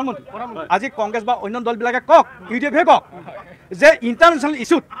তেওঁ প্ৰধানমন্ত্ৰী আজি কংগ্ৰেছ বা অন্য দলবিলাকে কওক UDFে কওক যে ইণ্টাৰনেশ্যনেল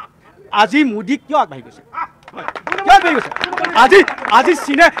ইছ্যুত আজি মোদী কিয় আগবাঢ়ি গৈছে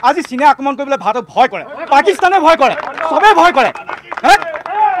আজি চীনে আক্ৰমণ কৰিবলৈ ভাৰতক ভয় কৰে পাকিস্তানে ভয় কৰে চবেই ভয় কৰে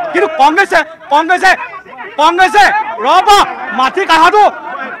কিন্তু কংগ্ৰেছে ৰ'ব মাটি কাঢ়াটো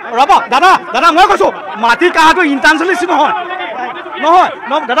ৰ'ব দাদা মই কৈছোঁ মাটি কাঢ়াটো ইণ্টাৰনেশ্যনেল ইছ্যু নহয়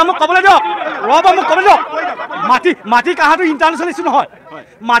দাদা মোক ক'বলৈ দিয়ক ৰ'ব মোক ক'বলৈ দিয়ক মাটি কাঢ়াটো ইণ্টাৰনেশ্যনেল ইছ্যু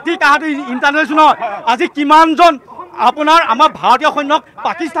নহয় আজি কিমানজন আপোনাৰ আমাৰ ভাৰতীয় সৈন্যক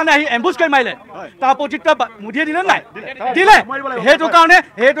পাকিস্তানে আহি এম্বুছ কৰি মাৰিলে তাৰ প্ৰত্যুত্তৰ মোদীয়ে দিলে নাই দিলে সেইটো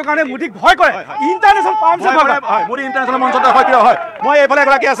কাৰণে মোদীক ভয় কৰে ইণ্টাৰনেশ্যনেল মোদী ইণ্টাৰনেশ্যনেল মঞ্চত হয় মই এইফালে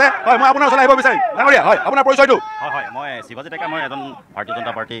এগৰাকী আছে হয় মই আপোনাৰ ওচৰলৈ আহিব বিচাৰিম ডাঙৰীয়া হয় আপোনাৰ পৰিচয়টো হয় মই শিৱাজী ডেকা মই এজন ভাৰতীয়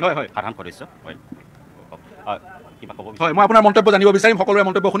জনতা পাৰ্টীৰ সাধাৰণ সদস্য হয় মই আপোনাৰ মন্তব্য জানিব বিচাৰিম সকলোৰে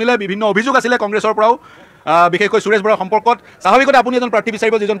মন্তব্য শুনিলে বিভিন্ন অভিযোগ আছিলে কংগ্ৰেছৰ পৰাও বিশেষকৈ সুৰেশ বৰাৰ সম্পৰ্কত স্বাভাৱিকতে আপুনি এজন প্ৰাৰ্থী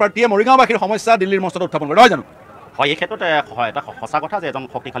বিচাৰিব যিজন প্ৰাৰ্থীয়ে মৰিগাঁওবাসীৰ সমস্যা দিল্লীৰ মঞ্চত উত্থাপন কৰে নহয় জানো হয় এই ক্ষেত্ৰত এটা সঁচা কথা যে এজন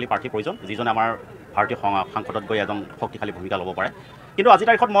শক্তিশালী প্ৰাৰ্থীৰ প্ৰয়োজন যিজনে আমাৰ ভাৰতীয় সাংসদত গৈ এজন শক্তিশালী ভূমিকা ল'ব পাৰে কিন্তু আজিৰ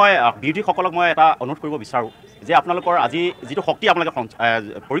তাৰিখত মই বিৰোধীসকলক মই এটা অনুৰোধ কৰিব বিচাৰোঁ যে আপোনালোকৰ আজি যিটো শক্তি আপোনালোকে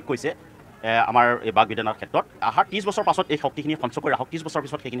প্ৰয়োগ কৰিছে আমাৰ এই বাক বিধানৰ ক্ষেত্ৰত অহা 30 বছৰ পাছত এই শক্তিখিনি সঞ্চয় কৰি ৰাখক 30 বছৰ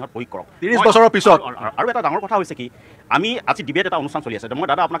পিছত সেইখিনি প্ৰয়োগ কৰক 30 বছৰৰ পিছত আৰু এটা ডাঙৰ কথা হৈছে কি আমি আজি ডিবেট এটা অনুষ্ঠান চলি আছে মই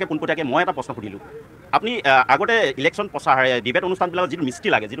দাদা আপোনাকে পোনপটীয়াকৈ মই এটা প্ৰশ্ন সুধিলোঁ আপুনি আগতে ইলেকশ্যন প্ৰচাৰ ডিবেট অনুষ্ঠানবিলাকত যিটো মিষ্টি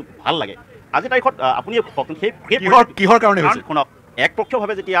লাগে যিটো ভাল লাগে আজি তাৰিখত আপুনি সেই কিহৰ কাৰণে শুনক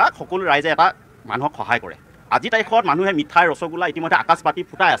একপক্ষীয়ভাৱে যেতিয়া সকলো ৰাইজে এটা মানুহক সহায় কৰে আজি তাৰিখত মানুহে মিঠাই ৰসগোল্লা ইতিমধ্যে আকাশ পাতি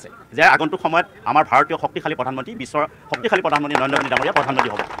ফুটাই আছে যে আগন্তুক সময়ত আমাৰ ভাৰতীয় শক্তিশালী প্ৰধানমন্ত্ৰী বিশ্বৰ শক্তিশালী প্ৰধানমন্ত্ৰী নৰেন্দ্ৰ মোদী ডাঙৰীয়া প্ৰধানমন্ত্ৰী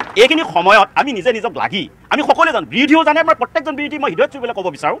হ'ব এইখিনি সময়ত আমি নিজে নিজক লাগি আমি সকলোৱে জানো, বিৰোধীও জানে, আমাৰ প্ৰত্যেকজন বিৰোধী মই হৃদয়ত চুবলৈ ক'ব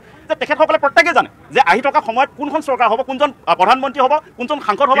বিচাৰোঁ যে তেখেতসকলে প্ৰত্যেকেই জানে যে আহি থকা সময়ত কোনখন চৰকাৰ হ'ব, কোনজন প্ৰধানমন্ত্ৰী হ'ব, কোনজন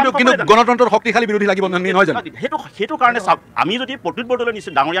সাংসদ হ'ব। কিন্তু গণতন্ত্ৰৰ শক্তিশালী বিৰোধী লাগিব নহয় জানো? সেইটো কাৰণে চাওক, আমি যদি প্ৰদ্যুৎ বৰদলৈ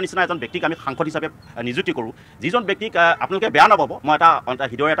ডাঙৰীয়া নিচিনা এজন ব্যক্তিক আমি সাংসদ হিচাপে নিযুক্তি কৰোঁ, যিজন ব্যক্তিক আপোনালোকে বেয়া নাপাব, মই এটা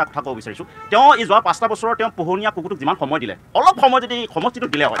হৃদয়ৰ এটা কথা ক'ব বিচাৰিছোঁ, তেওঁ এই যোৱা 5টা বছৰৰ তেওঁ পোহনীয়া কুকুৰটোক যিমান সময় দিলে, অলপ সময় যদি সমষ্টিটোক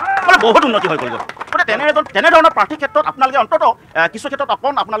দিলে হয় মানে বহুত উন্নতি হৈ গ'ল। গতিকে তেনেধৰণৰ প্ৰাৰ্থীৰ ক্ষেত্ৰত আপোনালোকে অন্ততঃ কিছু ক্ষেত্ৰত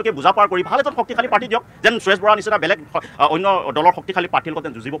অকণ আপোনালোকে বুজা পাৰ কৰি ভাল এজন শক্তিশালী পাৰ্টি দিয়ক, যেন সুৰেশ বৰা নিচিনা বেলেগ অন্য দলৰ শক্তিশালী পাৰ্টিৰ লগত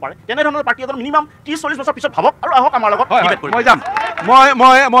যেন যুঁজিব পাৰে। তেনেধৰণৰ পাৰ্টি এজন মিনিমাম 30-40 বছৰ পিছত ভাবক আৰু আহক আমাৰ লগত ডিবেট কৰিব। মই যাম,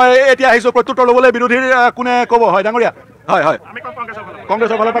 মই এতিয়া আহিছোঁ প্ৰত্যুত্তৰ ল'বলৈ। বিৰোধীৰ কোনে ক'ব? হয় ডাঙৰীয়া। হয় হয়,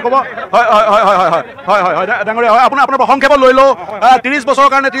 কংগ্ৰেছৰ ফালৰ পৰা ক'ব। হয় হয় হয় হয় হয় হয় হয় হয় ডাঙৰীয়া। হয় আপোনাৰ সংক্ষেপত লৈ লওঁ, 30 বছৰৰ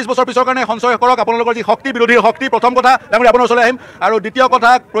কাৰণে 30 বছৰ পিছৰ কাৰণে সঞ্চয় কৰক আপোনালোকৰ যি শক্তি, বিৰোধীৰ শক্তি। প্ৰথম কথা ডাঙৰীয়া আপোনাৰ ওচৰলৈ আহিম, আৰু দ্বিতীয় কথা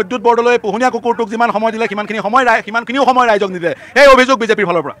প্ৰদ্যুৎ বৰদলৈ পোহনীয়া কুকুৰটোক যিমান সময় দিলে সিমানখিনিও সময় ৰাইজক নিদিলে, সেই অভিযোগ বিজেপিৰ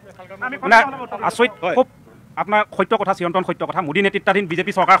ফালৰ পৰা। মানে আচৰিত, খুব আপোনাৰ সত্য কথা, চিৰন্তন সত্য কথা। মোদী নেতৃত্বাধীন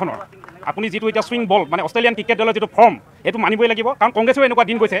বিজেপি চৰকাৰখনৰ আপুনি যিটো এতিয়া ছুইং বল মানে অষ্ট্ৰেলিয়ান ক্ৰিকেট দলৰ যিটো ফৰ্ম, এইটো মানিবই লাগিব। কাৰণ কংগ্ৰেছেও এনেকুৱা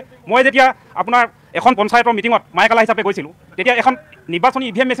দিন গৈছে। মই যেতিয়া আপোনাৰ এখন পঞ্চায়তৰ মিটিঙত মাইকালা হিচাপে গৈছিলোঁ, তেতিয়া এখন নিৰ্বাচনী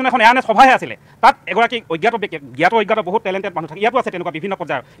EVM মেচিন এখন এয়াৰনেছ সভাহে আছিলে। তাত এগৰাকী অজ্ঞাত বহুত টেলেণ্টেড মানুহ থাকে, ইয়াতো আছে তেনেকুৱা বিভিন্ন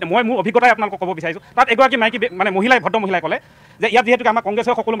পৰ্যায়ৰ। মই মোৰ অভিজ্ঞতাই আপোনালোকক ক'ব বিচাৰিছোঁ। তাত এগৰাকী ভদ্ৰ মহিলাই ক'লে যে ইয়াত যিহেতুকে আমাৰ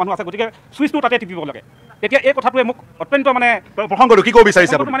কংগ্ৰেছৰ সকলো মানুহ আছে, গতিকে ছুইচটো তাতে টিপিব লাগে। তেতিয়া এই কথাটোৱে মোক অত্যন্ত মানে প্ৰসংগটো কি ক'ব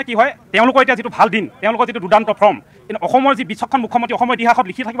বিচাৰিছে মানে কি হয়, তেওঁলোকৰ এতিয়া যিটো ভাল দিন, তেওঁলোকৰ যিটো দুৰ্দান্ত ফৰ্ম, কিন্তু অসমৰ যি বিচক্ষণ মুখ্যমন্ত্ৰী অসমৰ ইতিহাসত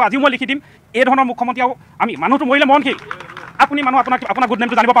লিখি থাকিব, আজিও মই লিখি দিম, এই ধৰণৰ মুখ্যমন্ত্ৰী আৰু আমি মানুহটো মৰিলে মনশীল। আপুনি মানুহ আপোনাৰ গুড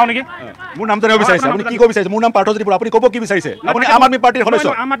নেমটো জানিব পাৰোঁ নেকি? মোৰ নাম জানিব বিচাৰিছে আপুনি? কি ক'ব বিচাৰিছে? মোৰ নাম পাৰ্থজ্যোতি, আপুনি ক'ব কি বিচাৰিছে? আপুনি আম আদমি পাৰ্টিৰ সদস্য?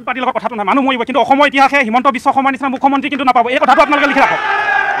 আম আদমি পাৰ্টিৰ লগত কথাটো নহয়, মানুহ মৰিব, কিন্তু অসমৰ ইতিহাসে হিমন্ত বিশ্ব শৰ্মাৰ নিচিনা মুখ্যমন্ত্ৰী কিন্তু নাপাব। এই কথাটো আপোনালোকে লিখি ৰাখক।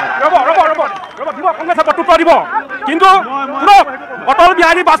 দিব কংগ্ৰেছে প্ৰত্যুত্তৰ দিব, কিন্তু অটল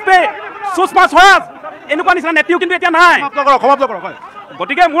বিহাৰী বাজপেয়ী, সুষমা স্বৰাজ এনেকুৱা নিচিনা নেত্ৰীও কিন্তু এতিয়া নাই।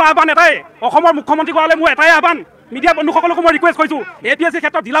 গতিকে মোৰ আহ্বান এটাই, অসমৰ মুখ্যমন্ত্ৰী গৰাকীলৈ মোৰ এটাই আহ্বান, মিডিয়া বন্ধুসকলকো মই ৰিকুৱেষ্ট কৰিছোঁ, APSC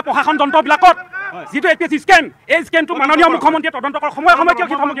ক্ষেত্ৰত জিলা প্ৰশাসন যন্ত্ৰবিলাকত যিটো APSC স্কেম, এই স্কেমটো মাননীয় মুখ্যমন্ত্ৰীয়ে তদন্ত কৰক। সময়ে কিয়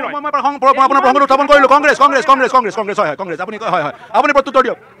থমকি ৰয়? আপোনাৰ প্ৰসংগটো উত্থাপন কৰিলোঁ। কংগ্ৰেছ হয় কংগ্ৰেছ, আপুনি হয় হয়, আপুনি প্ৰত্যুত্তৰ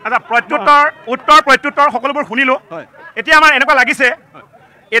দিয়ক। আচ্ছা, প্ৰত্যুত্তৰ সকলোবোৰ শুনিলোঁ। এতিয়া আমাৰ এনেকুৱা লাগিছে,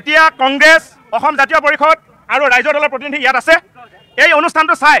 এতিয়া কংগ্ৰেছ, অসম জাতীয় পৰিষদ আৰু ৰাইজৰ দলৰ প্ৰতিনিধি ইয়াত আছে। এই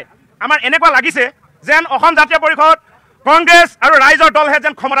অনুষ্ঠানটো চাই আমাৰ এনেকুৱা লাগিছে যেন অসম জাতীয় পৰিষদ, কংগ্ৰেছ আৰু ৰাইজৰ দলহে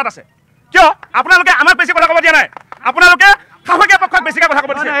যেন ক্ষমতাত আছে। কিয়? আপোনালোকে আমাক বেছি কথা ক'ব দিয়া নাই, আপোনালোকে শাসকীয় পক্ষক বেছিকৈ কথা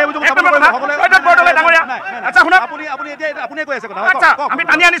ক'ব দিছে। আচ্ছা শুনক, আচ্ছা আমি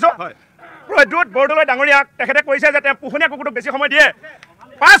টানি আনিছোঁ প্ৰদ্যুৎ বৰদলৈ ডাঙৰীয়াক। তেখেতে কৈছে যে তেওঁ পোহনীয়া কুকুৰটোক বেছি সময় দিয়ে।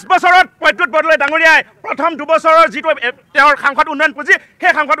 5 বছৰত প্ৰদ্যুৎ বৰদলৈ ডাঙৰীয়াই প্ৰথম 2 বছৰৰ যিটো তেওঁৰ সাংসদ উন্নয়ন পুঁজি,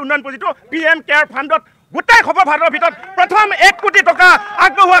 সেই সাংসদ উন্নয়ন পুঁজিটো PM কেয়াৰ ফাণ্ডত গোটেই খবৰ ভাৰতৰ ভিতৰত প্ৰথম 1 কোটি টকা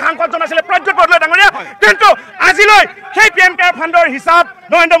আগবঢ়োৱা সাংসদজন আছিলে প্ৰদ্যুৎ বৰদলৈ ডাঙৰীয়া। কিন্তু আজিলৈ সেই PM কেয়াৰ ফাণ্ডৰ হিচাপ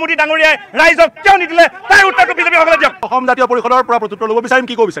নৰেন্দ্ৰ মোদী ডাঙৰীয়াই ৰাইজক কিয় নিদিলে, তাৰ উত্তৰটো বিজেপিসকলে দিয়ক। অসম জাতীয় পৰিষদৰ পৰা প্ৰত্যুত্তৰ ল'ব বিচাৰিম,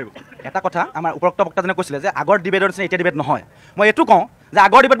 কি ক'ব বিচাৰিব? এটা কথা, আমাৰ উপৰোক্ত বক্তাজনে কৈছিলে যে আগৰ ডিবেটৰ নিচিনা এতিয়া ডিবেট নহয়। মই এইটো কওঁ যে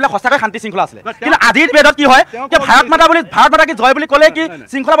আগৰ ডিবেটবিলাক সঁচাকৈ শান্তি শৃংখলা আছিলে, কিন্তু আজিৰ ডিবেটত কি হয়, ভাৰত মাতা কি জয় বুলি ক'লে কি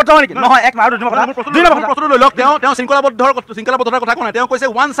শৃংখলাবদ্ধ হয় নেকি? নহয়। এক প্ৰশ্নটো লৈ লওক। তেওঁ শৃংখলাবদ্ধতাৰ কথা কোৱা নাই, তেওঁ কৈছে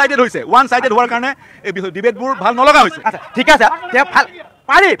ওৱান চাইডেড হৈছে, ওৱান চাইডেড হোৱাৰ কাৰণে এই ডিবেটবোৰ ভাল নলগা হৈছে। আচ্ছা ঠিক আছে, তেওঁ ভাল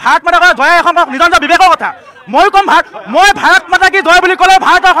পাৰি ভাৰত মাতা কৰা জয় এখন নিজৰ নিজৰ বিবেকৰ কথা। মই ক'ম মই ভাৰত মাতা কি জয় বুলি ক'লে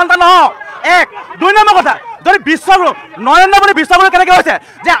ভাৰতৰ সন্তান নহয়। 1 2 নম্বৰ কথা, যদি বিশ্বগুৰু নৰেন্দ্ৰ মোদী বিশ্বগুৰু কেনেকৈ হৈছে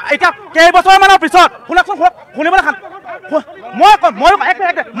যে এতিয়া কেইবছৰমানৰ পিছত শুনকচোন, শুনিবলৈ ময়ো ক'ম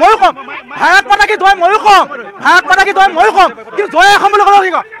ভাৰত মাতা কি জয়, ময়ো ক'ম ভাৰত মাতা কি জয়, ময়ো ক'ম, কিন্তু জয় এখন বুলি ক'ব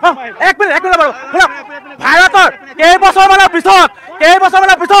লাগিব। 1 মিনিট বাৰু শুনক, ভাৰতৰ কেইবছৰমানৰ পিছত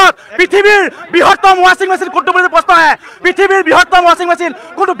পৃথিৱীৰ বৃহত্তম ৱাশ্বিং মেচিন কোনটো বুলি প্ৰশ্ন আহে। পৃথিৱীৰ বৃহত্তম ৱাশ্বিং মেচিন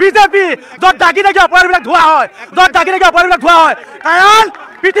কোনটো? বিজেপি, য'ত দাগি অপৰাধবিলাক ধোৱা হয়, কাৰণ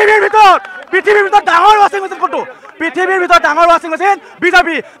পৃথিৱীৰ ভিতৰত ডাঙৰ ৱাশ্বিং মেচিন কোনটো? পৃথিৱীৰ ভিতৰত ডাঙৰ ৱাশ্বিং মেচিন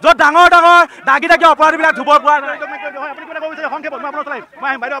বিজেপি, য'ত ডাঙৰ দাগি অপৰাধবিলাক ধুব পৰা যায়।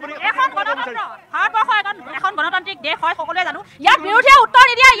 ভাৰতবৰ্ষ এখন গণতান্ত্ৰিক দেশ হয়, সকলোৱে জানো। ইয়াত বিৰোধীয়ে উত্তৰ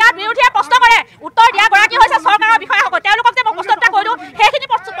নিদিয়ে, ইয়াত বিৰোধীয়ে প্ৰশ্ন কৰে। উত্তৰ দিয়া গৰাকী হৈছে চৰকাৰৰ বিষয়াসকল। তেওঁলোকক যে মই প্ৰশ্ন এটা কৈ দিওঁ, সেইখিনি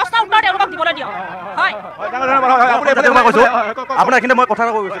প্ৰশ্নৰ উত্তৰ তেওঁলোকক দিবলৈ দিয়ক। হয়, আপোনাৰ এইখিনি মই কথা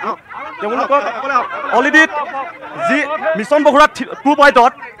কৈ গৈছোঁ, তেওঁলোকক অলৰেডি যি মিছন বগুড়াত 2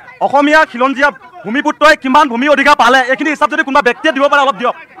 পইণ্টত অসমীয়া খিলঞ্জীয়া ভূমিপুত্ৰই কিমান ভূমি অধিকাৰ পালে, এইখিনি হিচাপ যদি কোনোবা ব্যক্তিয়ে দিব পাৰে অলপ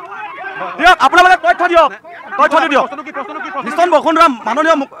দিয়ক। আপোনালোকে তথ্য দিয়ক। মিছন বসুন্ধৰা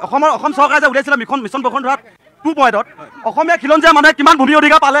মাননীয় অসম চৰকাৰে যে উলিয়াইছিলে মিছন বসুন্ধৰাত 2 পইণ্টত অসমীয়া খিলঞ্জীয়া মানুহে কিমান ভূমি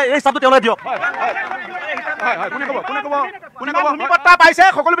অধিকাৰ পালে, এই হিচাপটো তেওঁলোকে দিয়ক। ভূমিপট্টা পাইছে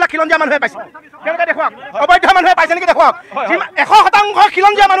সকলোবিলাক খিলঞ্জীয়া মানুহে পাইছে তেওঁলোকে দেখুৱাওক অবৈধ মানুহে পাইছে নেকি দেখুৱাওক 100%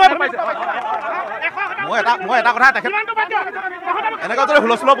 খিলঞ্জীয়া মানুহে পাইছে মই এটা কথা তেখেত এনেকুৱা যদি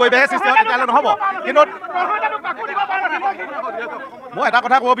হুলস্থুলৰ পৰিৱেশে সৃষ্টি হয় তেতিয়াহ'লে নহ'ব কিন্তু মই এটা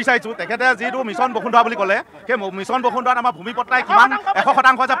কথা ক'ব বিচাৰিছোঁ তেখেতে যিটো মিছন বসুন্ধৰা বুলি ক'লে সেই মিছন বসুন্ধৰাত আমাৰ ভূমিপট্টাই কিমান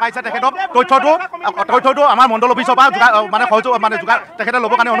 100% যে পাইছে তেখেতক তথ্যটো আমাৰ মণ্ডল অফিচৰ পৰা মানে সহযোগ মানে যোগাৰ তেখেতে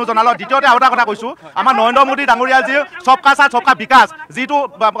ল'বৰ কাৰণে অনুৰোধ জনালোঁ দ্বিতীয়তে আৰু এটা কথা কৈছোঁ আমাৰ নৰেন্দ্ৰ মোদী ডাঙৰীয়া যি সবকা সাথ সবকা বিকাশ যিটো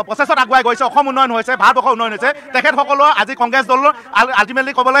প্ৰচেছত আগুৱাই গৈছে অসম উন্নয়ন হৈছে ভাৰতবৰ্ষ উন্নয়ন হৈছে তেখেতসকলৰ আজি কংগ্ৰেছ দলৰ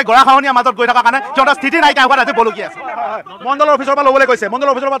আল্টিমেটলি ক'বলৈ গৰাখহনীয়াৰ মাজত গৈ থকাৰ কাৰণে সিহঁতৰ স্থিতি নাইকিয়া হোৱাত আজি বলকি আছে মণ্ডলৰ অফিচৰ পৰা ল'বলৈ কৈছে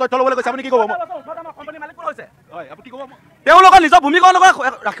মণ্ডলৰ অফিচৰ পৰা তথ্য ল'বলৈ কৈছে আপুনি কি ক'ব তেওঁলোকৰ নিজৰ ভূমিকৰণ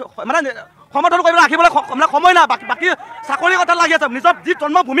মানে সমৰ্থন কৰিবলৈ ৰাখিবলৈ মানে সময় নাই বাকী চাকৰিৰ কথা লাগি আছে নিজৰ যি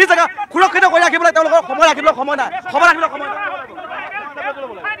জন্মভূমি জেগা সুৰক্ষিত কৰি ৰাখিবলৈ তেওঁলোকৰ সময় ৰাখিবলৈ সময় নাই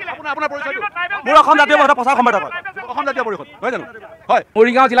মোৰ অসম জাতীয় পৰিষদ প্ৰচাৰ সম্পাদক অসম জাতীয় পৰিষদ হয় জানো হয়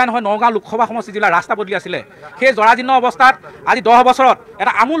মৰিগাঁও জিলা নহয় নগাঁও লোকসভা সমষ্টি জিলাৰ ৰাস্তা পদূলি আছিলে সেই জৰাজীৰ্ণ অৱস্থাত আজি 10 বছৰত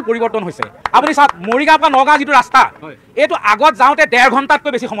এটা আমূল পৰিৱৰ্তন হৈছে আপুনি চাওক মৰিগাঁৱৰ পৰা নগাঁও যিটো ৰাস্তা এইটো আগত যাওঁতে 1.5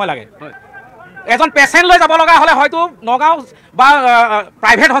 ঘণ্টাতকৈ বেছি সময় লাগে এজন পেচেণ্ট লৈ যাব লগা হ'লে হয়তো নগাঁও বা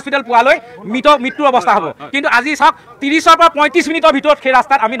প্ৰাইভেট হস্পিটেল পোৱালৈ মৃত্যুৰ অৱস্থা হ'ব কিন্তু আজি চাওক 30 পৰা 35 মিনিটৰ ভিতৰত সেই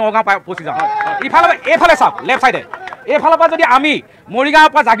ৰাস্তাত আমি নগাঁও পৌঁছি যাওঁ এইফালে চাওক লেফ্ট চাইডে এইফালৰ পৰা যদি আমি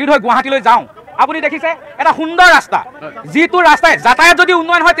মৰিগাঁৱৰ পৰা জাগিৰ হৈ গুৱাহাটীলৈ যাওঁ আপুনি দেখিছে এটা সুন্দৰ ৰাস্তা যিটো ৰাস্তাই যাতায়াত যদি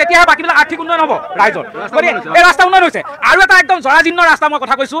উন্নয়ন হয় তেতিয়াহে বাকীবিলাক আৰ্থিক উন্নয়ন হ'ব ৰাইজৰ গতিকে এই ৰাস্তা উন্নয়ন হৈছে আৰু এটা একদম জৰাজীৰ্ণ ৰাস্তা মই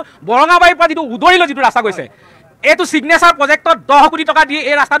কথা কৈছোঁ বৰঙাবাৰীৰ পৰা যিটো উদৰিলৈ যিটো ৰাস্তা গৈছে এইটো সিগনেচাৰ প্ৰজেক্টত 10 কোটি টকা দি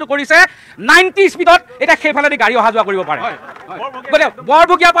এই ৰাস্তাটো কৰিছে 90 স্পীডত এটা সেইফালেদি গাড়ী অহা যোৱা কৰিব পাৰে গতিকে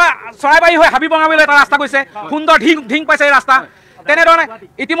বৰভুকীয়াৰ পৰা চৰাইবাৰী হৈ হাবিবঙাবাৰীলৈ এটা ৰাস্তা গৈছে সুন্দৰ ঢিং পাইছে এই ৰাস্তা তেনেধৰণে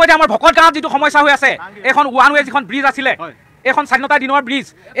ইতিমধ্যে আমাৰ ভকত গাঁৱত যিটো সমস্যা হৈ আছে এখন ওৱান ৱে যিখন ব্ৰিজ আছিলে এখন স্বাধীনতা দিনৰ ব্ৰিজ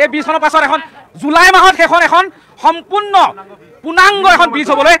এই ব্ৰিজখনৰ পাছত এখন জুলাই মাহত সেইখন এখন সম্পূৰ্ণ পূৰ্ণাংগ এখন ব্ৰিজ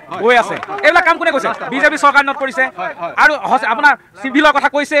হ'বলৈ গৈ আছে এইবিলাক কাম কোনে কৈছে বিজেপি চৰকাৰ দিনত কৰিছে আৰু আপোনাৰ চিভিলৰ কথা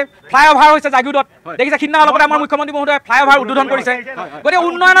কৈছে ফ্লাইঅভাৰ হৈছে জাগিৰোডত দেখিছে সিদিনা অলপতে আমাৰ মুখ্যমন্ত্ৰী মহোদয়ে ফ্লাইঅভাৰ উদ্বোধন কৰিছে গতিকে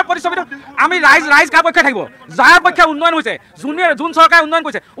উন্নয়নৰ প্ৰতিশ্ৰুতিটো আমি ৰাইজ কাৰ পক্ষে থাকিব যাৰ পক্ষে উন্নয়ন হৈছে যোন চৰকাৰে উন্নয়ন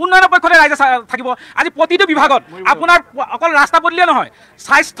কৰিছে উন্নয়নৰ পক্ষতে ৰাইজে থাকিব আজি প্ৰতিটো বিভাগত আপোনাৰ অকল ৰাস্তা পদূলিয়ে নহয়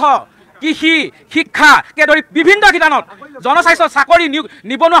স্বাস্থ্য কৃষি শিক্ষাকে ধৰি বিভিন্ন ক্ষেত্ৰত জনস্বাস্থ্য চাকৰি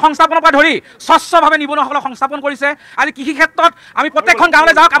নিবনুৱা সংস্থাপনৰ পৰা ধৰি স্বচ্ছভাৱে নিবনুৱাসকলক সংস্থাপন কৰিছে আজি কৃষি ক্ষেত্ৰত আমি প্ৰত্যেকখন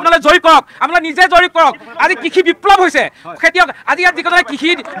গাঁৱলৈ যাওক আপোনালোকে জৰীপ কৰক আপোনালোকে নিজে জৰীপ কৰক আজি কৃষি বিপ্লৱ হৈছে খেতিয়ক আজি ইয়াত যিজনে কৃষি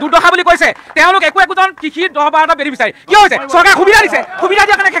দুৰ্দশা বুলি কৈছে তেওঁলোক একোজন কৃষিৰ 10-12টা বেনিফিচিয়াৰী কিয় হৈছে চৰকাৰে সুবিধা দিছে সুবিধা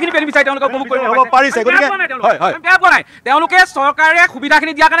দিয়াৰ কাৰণে সেইখিনি বেনিফিচিয়াৰী তেওঁলোকে উপভোগ কৰিব পাৰিছে গতিকে বেয়া পোৱা নাই তেওঁলোকে চৰকাৰে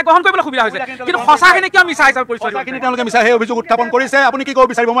সুবিধাখিনি দিয়াৰ কাৰণে গ্ৰহণ কৰিবলৈ সুবিধা হৈছে কিন্তু সঁচাখিনি কিয় মিছা হিচাপে পৰিচয় তেওঁলোকে মিছা সেই অভিযোগ উত্থাপন কৰিছে আপুনি কি ক'ব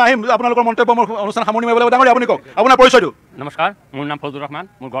বিচাৰিব মই আহিম আপোনালোকৰ মন্তব্য মোৰ অনুষ্ঠান সামৰণি মাৰিব লাগিব ডাঙৰীয়া আপুনি কওক আপোনাৰ পৰিচয়টো নমস্কাৰ মোৰ নাম ফজলুৰ ৰহমান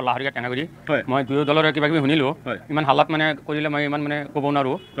মোৰ ঘৰ লাহৰিঘাট টেঙাগুৰি মই দুয়ো দলৰ কিবা কিবি শুনিলোঁ ইমান হালাত মানে কৰিলে মই ইমান মানে ক'ব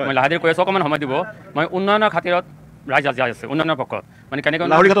নোৱাৰোঁ মই লাহেদিৰে কৈ আছোঁ অকণমান সময় দিব মই উন্নয়নৰ খাতিৰত ৰাইজ আজি আছে উন্নয়নৰ পক্ষত মানে কেনেকৈ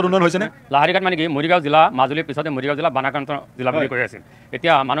লাহৰিঘাটত উন্নয়ন হৈছেনে লাহৰিঘাট মানে কি মৰিগাঁও জিলা মাজুলীৰ পিছতে মৰিগাঁও জিলা বানাক্ৰান্ত জিলা বুলি কৈ আছিল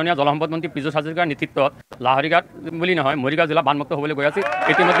এতিয়া মাননীয় জলসম্পদ মন্ত্ৰী পীযুষ হাজৰিকাৰ নেতৃত্বত লাহৰিঘাট বুলি নহয় মৰিগাঁও জিলা বানমুক্ত হ'বলৈ গৈ আছিল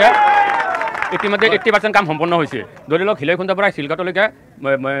ইতিমধ্যে 80% কাম সম্পন্ন হৈছে ধৰি লওক হিলৈখুণ্ডৰ পৰা শিলঘাটলৈকে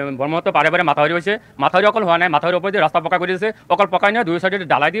ব্ৰহ্মপুত্ৰ পাৰে পাৰে মাথাউৰি হৈছে মাথাউৰি অকল হোৱা নাই মাথাউৰিৰ ওপৰত ৰাস্তা পকা কৰি দিছে অকল পকাই নহয় দুই চাইডে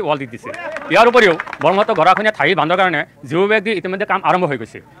ডালাই দি ৱাল দি দিছে ইয়াৰ উপৰিও ব্ৰহ্মপুত্ৰ গৰাখহনীয়া ঠাই বান্ধৰ কাৰণে জিঅ' বেগ দি ইতিমধ্যে কাম আৰম্ভ হৈ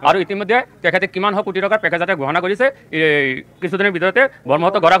গৈছে আৰু ইতিমধ্যে তেখেতে কিমান কোটি টকাৰ পেকেজ এটা ঘোষণা কৰিছে কিছুদিনৰ ভিতৰতে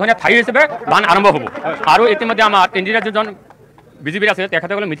ব্ৰহ্মপুত্ৰ গৰাখহনীয়া ঠাই হিচাপে বান আৰম্ভ হ'ব আৰু ইতিমধ্যে আমাৰ তিনিদিনীয়া যিজন বিজেপিৰ আছে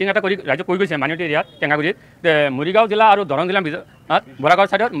তেখেতসকলে মিটিং এটা কৰি ৰাইজক কৈ গৈছে মাইনৰিটি এৰিয়াত টেঙাগুৰিত মৰিগাঁও জিলা আৰু দৰং জিলা বৰাগাঁও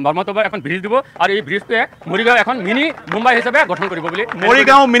চাইডত ব্ৰহ্মপুত্ৰ এখন ব্ৰিজ দিব আৰু এই ব্ৰিজটোৱে মৰিগাঁও এখন মিনি মুম্বাই হিচাপে গঠন কৰিব বুলি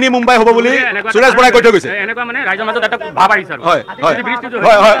মৰিগাঁও মিনি মুম্বাই হ'ব বুলি সুৰেশ বৰাই কৈ থৈ গৈছে এনেকুৱা মানে ৰাইজৰ মাজত এটা ভাৱ আহিছে আৰু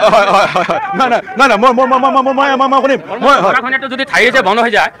গৰাখহনীয়াটো যদি ঠাই হিচাপে বন্ধ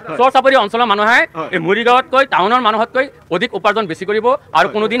হৈ যায় চৰ চাপৰি অঞ্চলৰ মানুহে এই মৰিগাঁৱতকৈ টাউনৰ মানুহতকৈ অধিক উপাৰ্জন বেছি কৰিব আৰু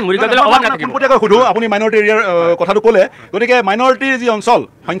কোনোদিন মৰিগাঁও জিলাৰ অভাৱ নাথাকিব সুধো আপুনি মাইনৰিটি এৰিয়াৰ কথাটো ক'লে গতিকে মাইনৰিটিৰ যি অঞ্চল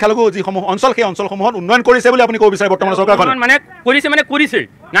সংখ্যালঘু যিসমূহ অঞ্চল সেই অঞ্চলসমূহত উন্নয়ন কৰিছে বুলি আপুনি ক'ব বিচাৰে বৰ্তমান চৰকাৰখন মানে কৰিছে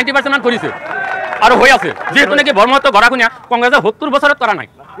 90% মান কৰিছে আৰু হৈ আছে যিহেতু নেকি ব্ৰহ্মপুত্ৰ গৰাখহনীয়া কংগ্ৰেছে 70 বছৰত কৰা নাই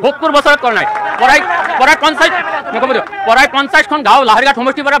প্ৰায় 50খন গাঁও লাহৰিঘাট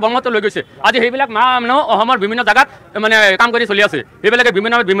সমষ্টিৰ পৰা ব্ৰহ্মপুত্ৰ লৈ গৈছে আজি সেইবিলাক মানুহ অসমৰ বিভিন্ন জেগাত মানে কাম কৰি চলি আছে সেইবিলাকে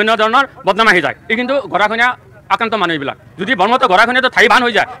বিভিন্ন ধৰণৰ বদনাম আহি যায় এই কিন্তু গৰাখহনীয়া আক্ৰান্ত মানুহ এইবিলাক যদি ব্ৰহ্মপুত্ৰ গৰাখহনীয়াটো ঠাই বান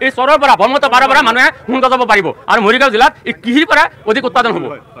হৈ যায় এই চৰৰ পৰা ব্ৰহ্মপুত্ৰ পাৰৰ পৰা মানুহে সোনকালে যাব পাৰিব আৰু মৰিগাঁও জিলাত এই কৃষিৰ পৰা অধিক উৎপাদন হ'ব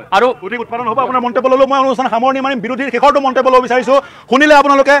আৰু অধিক উৎপাদন হ'ব আপোনাৰ মন্তব্য ল'লোঁ মই অনুষ্ঠান সামৰণি মাৰিম বিৰোধীৰ শেষৰটো মন্তব্য ল'ব বিচাৰিছোঁ শুনিলে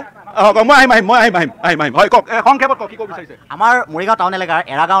আপোনালোকে মই আহিম হয় কওক সংক্ষেপত কওক কি ক'ব বিচাৰিছে আমাৰ মৰিগাঁও টাউন এলেকাৰ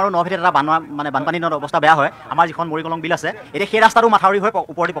এৰাগাঁও আৰু নভিত এটা বানপানী অৱস্থা বেয়া হয় আমাৰ যিখন মৰিকলং বিল আছে এতিয়া সেই ৰাস্তাটো মাথাউৰি হৈ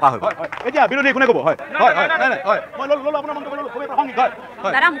ওপৰদি পকা হৈ এতিয়া বিৰোধী কোনে ক'ব হয় মই ললো আপোনাৰ মন্তব্য ললো খুবেই প্ৰাসংগিক হয়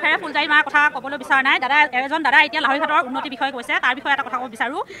দাদা মুখেৰে ফুলজাৰি মাৰ কথা ক'বলৈ বিচৰা নাই দাদা এজন দাদা এতিয়া লাহৰীঘাটৰ উন্নতিৰ বিষয়ে কৈছে তাৰ বিষয়ে এটা কথা ক'ব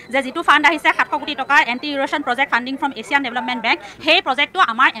বিচাৰোঁ যে যিটো ফাণ্ড আহিছে 700 কোটি টকাৰ anti ইৰোশ্যন project funding from Asian development bank সেই প্ৰজেক্টটো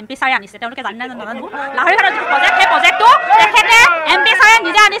আমাৰ MP ছাৰে আনিছে তেওঁলোকে জানে নাজানো লাহৰীঘাটৰ যিটো প্ৰজেক্ট সেই প্ৰজেক্টটো তেখেতে MP ছাৰে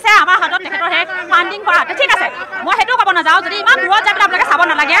নিজে আনিছে আমাৰ হাতত তেখেতৰ সেই ফাণ্ডিং কৰা ঠিক আছে মই সেইটো ক'ব নাযাওঁ যদি ইমান দূৰত যাবলৈ আপোনালোকে চাব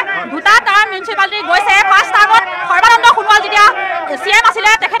নালাগে দুটা টাৰ্ম মিউনিচিপালিটি গৈছে ফাৰ্ষ্ট টাৰ্মত সৰ্বানন্দ সোণোৱাল যেতিয়া CM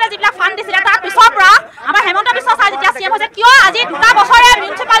আছিলে তেখেতে যিবিলাক ফাণ্ড দিছিলে তাৰ পিছৰ পৰা আমাৰ হেমন্ত বিশ্ব ছাৰ যেতিয়া CM হৈছে কিয় আজি দুটা বছৰে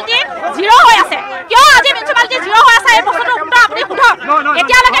মিউনিচিপালিটি জিৰ' হৈ আছে কিয় আজি মিউনিচিপালিটি জিৰ' হৈ আছে এই বস্তুটোৰ উত্তৰ আপুনি সোধক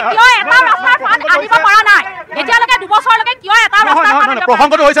এতিয়ালৈকে কিয় এটা ৰাস্তাৰ ফাণ্ড আনিব পৰা নাই এতিয়ালৈকে দুবছৰলৈকে কিয় এটা ৰাস্তাৰ ফাণ্ড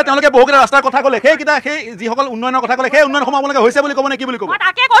প্ৰসংগটো হৈছে তেওঁলোকে বহুকেইটা ৰাস্তাৰ কথা ক'লে সেইকেইটা সেই যিসকল উন্নয়নৰ কথা ক'লে সেই উন্নয়নসমূহ আপোনালোকে হৈছে বুলি ক'ব নে কি বুলি ক'ব মই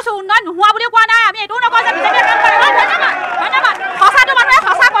তাকে কৈছোঁ উন্নয়ন নোহোৱা বুলিও কোৱা নাই আমি এইটোও নকওঁ যে বিজেপিয়ে কাম কৰে ধন্যবাদ সঁচাটো মানুহে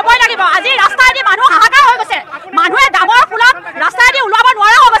সঁচা ক'বই লাগিব আজি ৰাস্তাইদি মানুহ হাহাকাৰ হৈ গৈছে মানুহে দামৰ ফুলত ৰাস্তাইদি ওলাব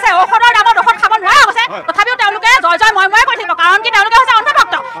নোৱাৰা হৈ গৈছে ঔষধৰ দামত ঔষধ খাব নোৱাৰা হৈ গৈছে তথাপিও তেওঁলোকে জয় মই কৰি থাকিব কাৰণ কি তেওঁলোকে হৈছে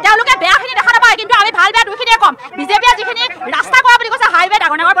অন্ধভক্ত তেওঁলোকে বেয়াখিনি দেখা নাপায় কিন্তু আমি ভাল বেয়া দুইখিনিয়ে ক'ম বিজেপিয়ে যিখিনি ৰাস্তা কৰা বুলি কৈছে হাইৱে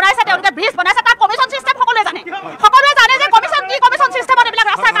ডাঙৰ ডাঙৰ বনাইছে তেওঁলোকে ব্ৰিজ বনাইছে তাৰ কমিশ্যন চিষ্টেম সকলোৱে জানে যে কমিশ্যন কি কমিশ্যন চিষ্টেমত এইবিলাক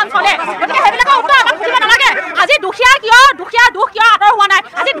ৰাস্তাৰ কাম চলে গতিকে সেইবিলাকৰ উত্তৰ আমাক খুজিব নালাগে আজি দুখীয়া দুখ কিয় আঁতৰ হোৱা নাই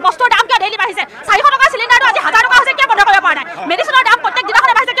আজি বস্তুৰ দাম কিয় ডেইলি বাঢ়িছে 400 টকা চিলিণ্ডাৰটো আজি 1000 টকা হৈছে কিয় বন্ধ কৰিব পৰা নাই মেডিচিনৰ দাম প্ৰত্যেক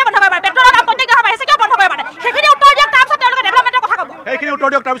দিনাখনে বাঢ়িছে কিয় বন্ধ কৰিব পাৰে পেট্ৰলৰ দাম প্ৰত্যেক দিনাখনে বাঢ়িছে কিয় বন্ধ কৰিব পাৰে সেইখিনি উত্তৰ দিয়ক তাৰপিছত তেওঁলোকে ডেভেলপমেণ্টৰ কথা ক'ব সেইখিনি উত্তৰ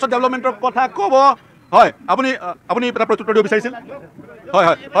দিয়ক তাৰপিছত ডেভেলপমেণ্টৰ কথা ক'ব হয় আপুনি এটা প্ৰত্যুত্তৰ দিব বিচাৰিছিল হয়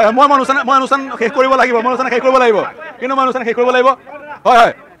মই অনুষ্ঠান শেষ কৰিব লাগিব কিন্তু মই অনুষ্ঠান শেষ কৰিব লাগিব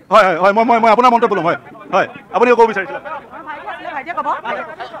হয় মই আপোনাৰ মন্তব্য ল'ম হয় আপুনি ক'ব বিচাৰিছিল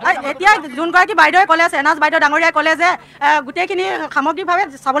এতিয়া যোনগৰাকী বাইদেৱে ক'লে চেনাজ বাইদেউ ডাঙৰীয়াই ক'লে যে গোটেইখিনি সামগ্ৰিকভাৱে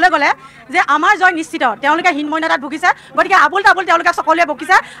চাবলৈ গ'লে যে আমাৰ জয় নিশ্চিত তেওঁলোকে হীনমন্যতাত ভুগিছে গতিকে আবুল তাবুল তেওঁলোকে সকলোৱে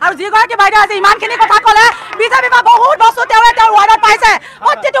বকিছে আৰু যিগৰাকী বাইদেউ আজি ইমানখিনি কথা ক'লে বিজেপি বা বহুত বস্তু তেওঁৰ ৱাৰ্ডত পাইছে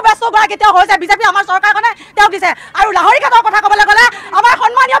প্ৰতিটো বস্তুগৰাকী তেওঁ হৈছে বিজেপি আমাৰ চৰকাৰখনে তেওঁক দিছে আৰু লাহৰীঘাটৰ কথা ক'বলৈ গ'লে আমাৰ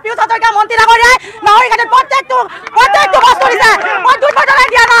সন্মানীয় পীয়ুষ হাজৰিকা মন্ত্ৰী ডাঙৰীয়াই লাহৰীঘাটত প্ৰত্যেকটো বস্তু দিছে প্ৰদ্যুৎ বদলাই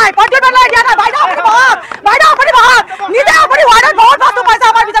দিয়া নাই বাইদেউ আপুনি বহক নিজে আপুনি ৱাৰ্ডত বহুত বস্তু পাইছে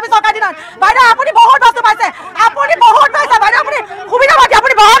আমাৰ বিজেপি চৰকাৰ দিনত বাইদেউ আপুনি বহুত বস্তু পাইছে বাইদেউ আপুনি সুবিধা পাইছে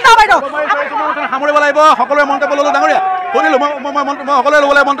আপুনি বহক না বাইদেউ সামৰিব লাগিব সকলোৱে মন্তব্য ল'লো ডাঙৰীয়া শুনিলোঁ মই সকলোৱে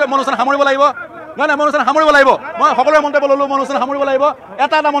ল'বলৈ অনুষ্ঠান সামৰিব লাগিব নাই মই অনুষ্ঠান সামৰিব লাগিব মই সকলোৱে মন্তব্য ল'লো মই অনুষ্ঠান সামৰিব লাগিব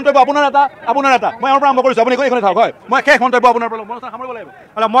এটা মন্তব্য আপোনাৰ এটা মই ইয়াৰ পৰা আৰম্ভ কৰিছোঁ আপুনি এইখনে থাকক হয় মই শেষ মন্তব্য আপোনাৰ পৰা অনুষ্ঠান সামৰিব লাগিব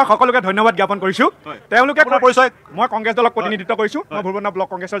মই সকলোকে ধন্যবাদ জ্ঞাপন কৰিছোঁ তেওঁলোকে পৰিচয় মই কংগ্ৰেছ দলক প্ৰতিনিধিত্ব কৰিছোঁ মই ভুৱনা ব্লক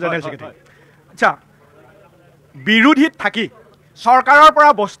কংগ্ৰেছৰ জেনেৰেল ছেক্ৰেটাৰী আচ্ছা বিৰোধীত থাকি চৰকাৰৰ পৰা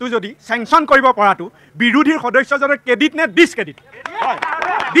বস্তু যদি চেংচন কৰিব পৰাটো বিৰোধীৰ সদস্যজনৰ ক্ৰেডিট নে ডিছক্ৰেডিট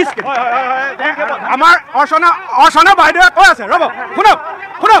আমাৰ অৰ্চনা বাইদেৱে কৈ আছে ৰ'ব শুনক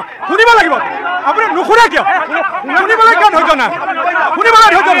শুনিব লাগিব আপুনি নুশুনে কিয় শুনিবলৈ কিয় ধৈৰ্য নাই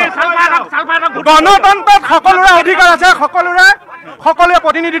গণতন্ত্ৰত সকলোৰে অধিকাৰ আছে সকলোৱে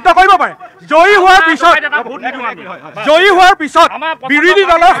প্ৰতিনিধিত্ব কৰিব পাৰে জয়ী হোৱাৰ পিছত বিৰোধী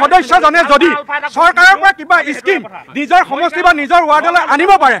দলৰ সদস্যজনে যদি চৰকাৰৰ পৰা কিবা স্কিম নিজৰ সমষ্টি বা নিজৰ ৱাৰ্ডলৈ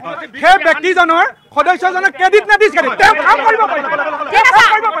আনিব পাৰে সেই ব্যক্তিজনৰ সদস্যজনক ক্ৰেডিট নে ডিছক্ৰেডিট তেওঁ কাম কৰিব পাৰিব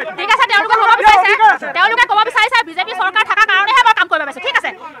ঠিক আছে তেওঁলোকে ক'ব বিচাৰিছে বিজেপি চৰকাৰ থকাৰ কাৰণেহে মই কাম কৰিব পাৰিছোঁ ঠিক আছে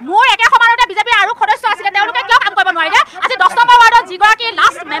মোৰ একে সমানতে বিজেপিৰ আৰু সদস্য আছিলে তেওঁলোকে কিয় কাম কৰিব নোৱাৰিলে আজি 10 নম্বৰ ৱাৰ্ডত যিগৰাকী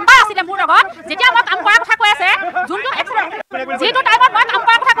লাষ্ট মেম্বাৰ আছিলে মোৰ লগত যেতিয়া মই কাম কৰাৰ কথা কৈ আছে যিটো টাইমত মই কাম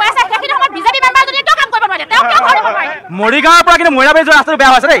কৰাৰ কথা কৈ আছে সেইখিনি সময়ত বিজেপি মেম্বাৰ যদি কিয় কাম কৰিব নোৱাৰিলে তেওঁ কিয় কৰিব নোৱাৰে মৰিগাঁৱৰ পৰা কিন্তু মইনাবাৰী যোৱা ৰাস্তাটো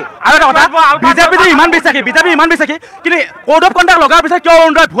বেয়া হৈছে দেই আৰু এটা কথা বিজেপি ইমান বিশ্বাসী কিন্তু কোড অফ কণ্ডাক্ট লগাৰ পিছত কিয়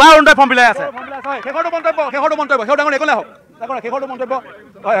ভুৱা অৰুণোদয় ফৰ্ম বিলাই আছে শেষৰটো মন্তব্য ডাঙৰ একো নাহক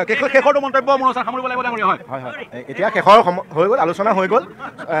শেষৰটো মন্তব্য মোৰ অনুষ্ঠান সামৰিব লাগিব ডাঙৰীয়া হয় এতিয়া শেষৰ হৈ গ'ল আলোচনা হৈ গ'ল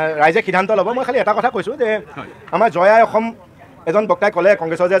ৰাইজে সিদ্ধান্ত ল'ব মই খালি এটা কথা কৈছোঁ যে আমাৰ জয় আই অসম এজন বক্তাই ক'লে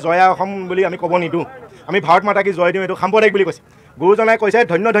কংগ্ৰেছৰ যে জয় আই অসম বুলি আমি ক'ব নিদিওঁ আমি ভাৰত মাতা কি জয় দিওঁ এইটো সাম্প্ৰদায়িক বুলি কৈছে গুৰুজনাই কৈছে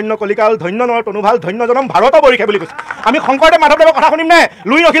ধন্য কলিকাল ধন্য নৰ তনুভাল ধন্য জনম ভাৰত বৰিষে বুলি কৈছে আমি শংকৰদেৱ মাধৱদেৱৰ কথা শুনিম নে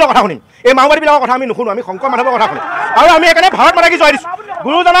লুই ৰখিলৰ কথা শুনিম এই মাওবাদীবিলাকৰ কথা আমি নুশুনো আমি শংকৰ মাধৱৰ কথা শুনিম আৰু আমি সেইকাৰণে ভাৰত মাতা কি জয় দিছোঁ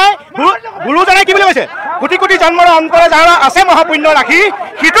গুৰুজনাই কি বুলি কৈছে কোটি কোটি জন্মৰ অন্তৰে যাৰ আছে মহাপুণ্য ৰাখি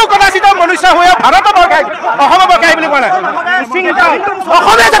সিটো কদাচিত মনুষ্য হৈ ভাৰত বৰ্ষাই অসম বৰ্ষাই বুলি কোৱা নাই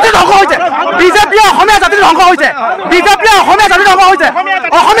অসমীয়া জাতি ধ্বংস হৈছে বিজেপিয়ে অসমীয়া জাতি ধ্বংস হৈছে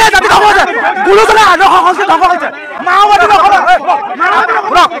গুৰুজনাই আদৰ্শ সংস্কৃতি ধ্বংস হৈছে মাওবাদী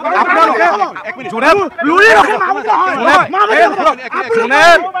শুনক আপোনালোকে যোনে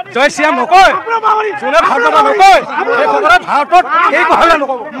জয় শ্ৰীৰাম নকয়, যোনে ভাৰতত নকয়, সেইসকলে ভাৰতত এই কথাবিলাক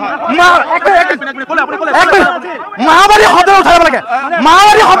নক'ব। মাওবাদী শব্দটো উঠাব লাগে,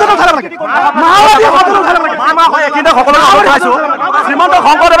 মাওবাদী শব্দটো উঠাব লাগে, মাওবাদী শব্দটো উঠাব লাগে। এইখিনিতে সকলোকে লগ পাইছোঁ। শ্ৰীমন্ত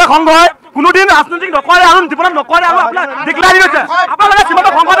শংকৰদেৱে সংঘই কোনোদিন ৰাজনীতি নকৰে আৰু জীৱনত নকৰে আৰু আপোনাৰ ডিক্লাৰ দি গৈছে। আপোনালোকে শ্ৰীমন্ত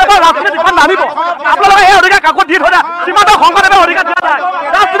শংকৰদেৱৰ ৰাজনীতি জীৱন নামিব। আপোনালোকে এই অধিকাৰ কাকত দি থৈ দিয়া। শ্ৰীমন্ত শংকৰদেৱে অধিকাৰ দিয়া নাই।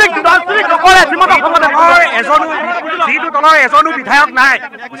 ৰাজনীতি নকৰে শ্ৰীমন্ত শংকৰদেৱৰ এজনো, যিটো দলৰ এজনো বিধায়ক নাই,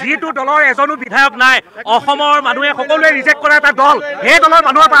 যিটো দলৰ এজনো বিধায়ক নাই, অসমৰ মানুহে সকলোৱে ৰিজেক্ট কৰা এটা দল, সেই দলৰ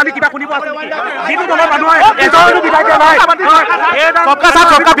মানুহৰ পৰা আমি কিবা শুনিব আছে নেকি? যিটো দলৰ মানুহে এজনো বিধায়ক নাই,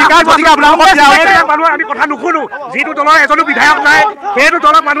 মানুহে আমি কথা নুশুনো। যিটো দলৰ এজনো বিধায়ক নাই, সেইটো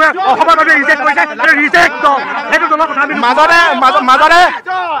দলৰ মানুহে অসমৰ মানুহে ৰিজেক্ট কৰিছে, ৰিজেক্ট দল, সেইটো দলৰ কথা আমি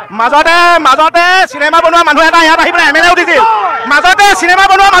মাজতে চিনেমা বনোৱা মানুহ এটা ইয়াত আহি পেলাই এম এল এ উঠিছিল। মাজতে চিনেমা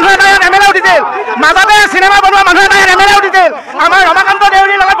বনোৱা মানুহ এটা ইয়াত এম এল এ উঠিছিল। মাজতে চিনেমা বনোৱা মানুহ এটা ইয়াত এম এল এ উঠিছিল। আমাৰ ৰমাকান্ত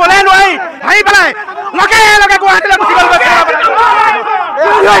দেউৰীৰ লগত বলে নোৱাৰি আহি পেলাই লগে লগে গুৱাহাটীলৈ গুচি গ'ল।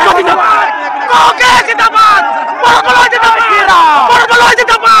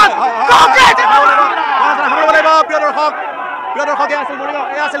 প্ৰিয় দৰ্শক,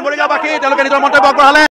 এয়া আছিল মৰিগাঁওবাসী, তেওঁলোকে নিজৰ মন্তব্য আগবঢ়ালে।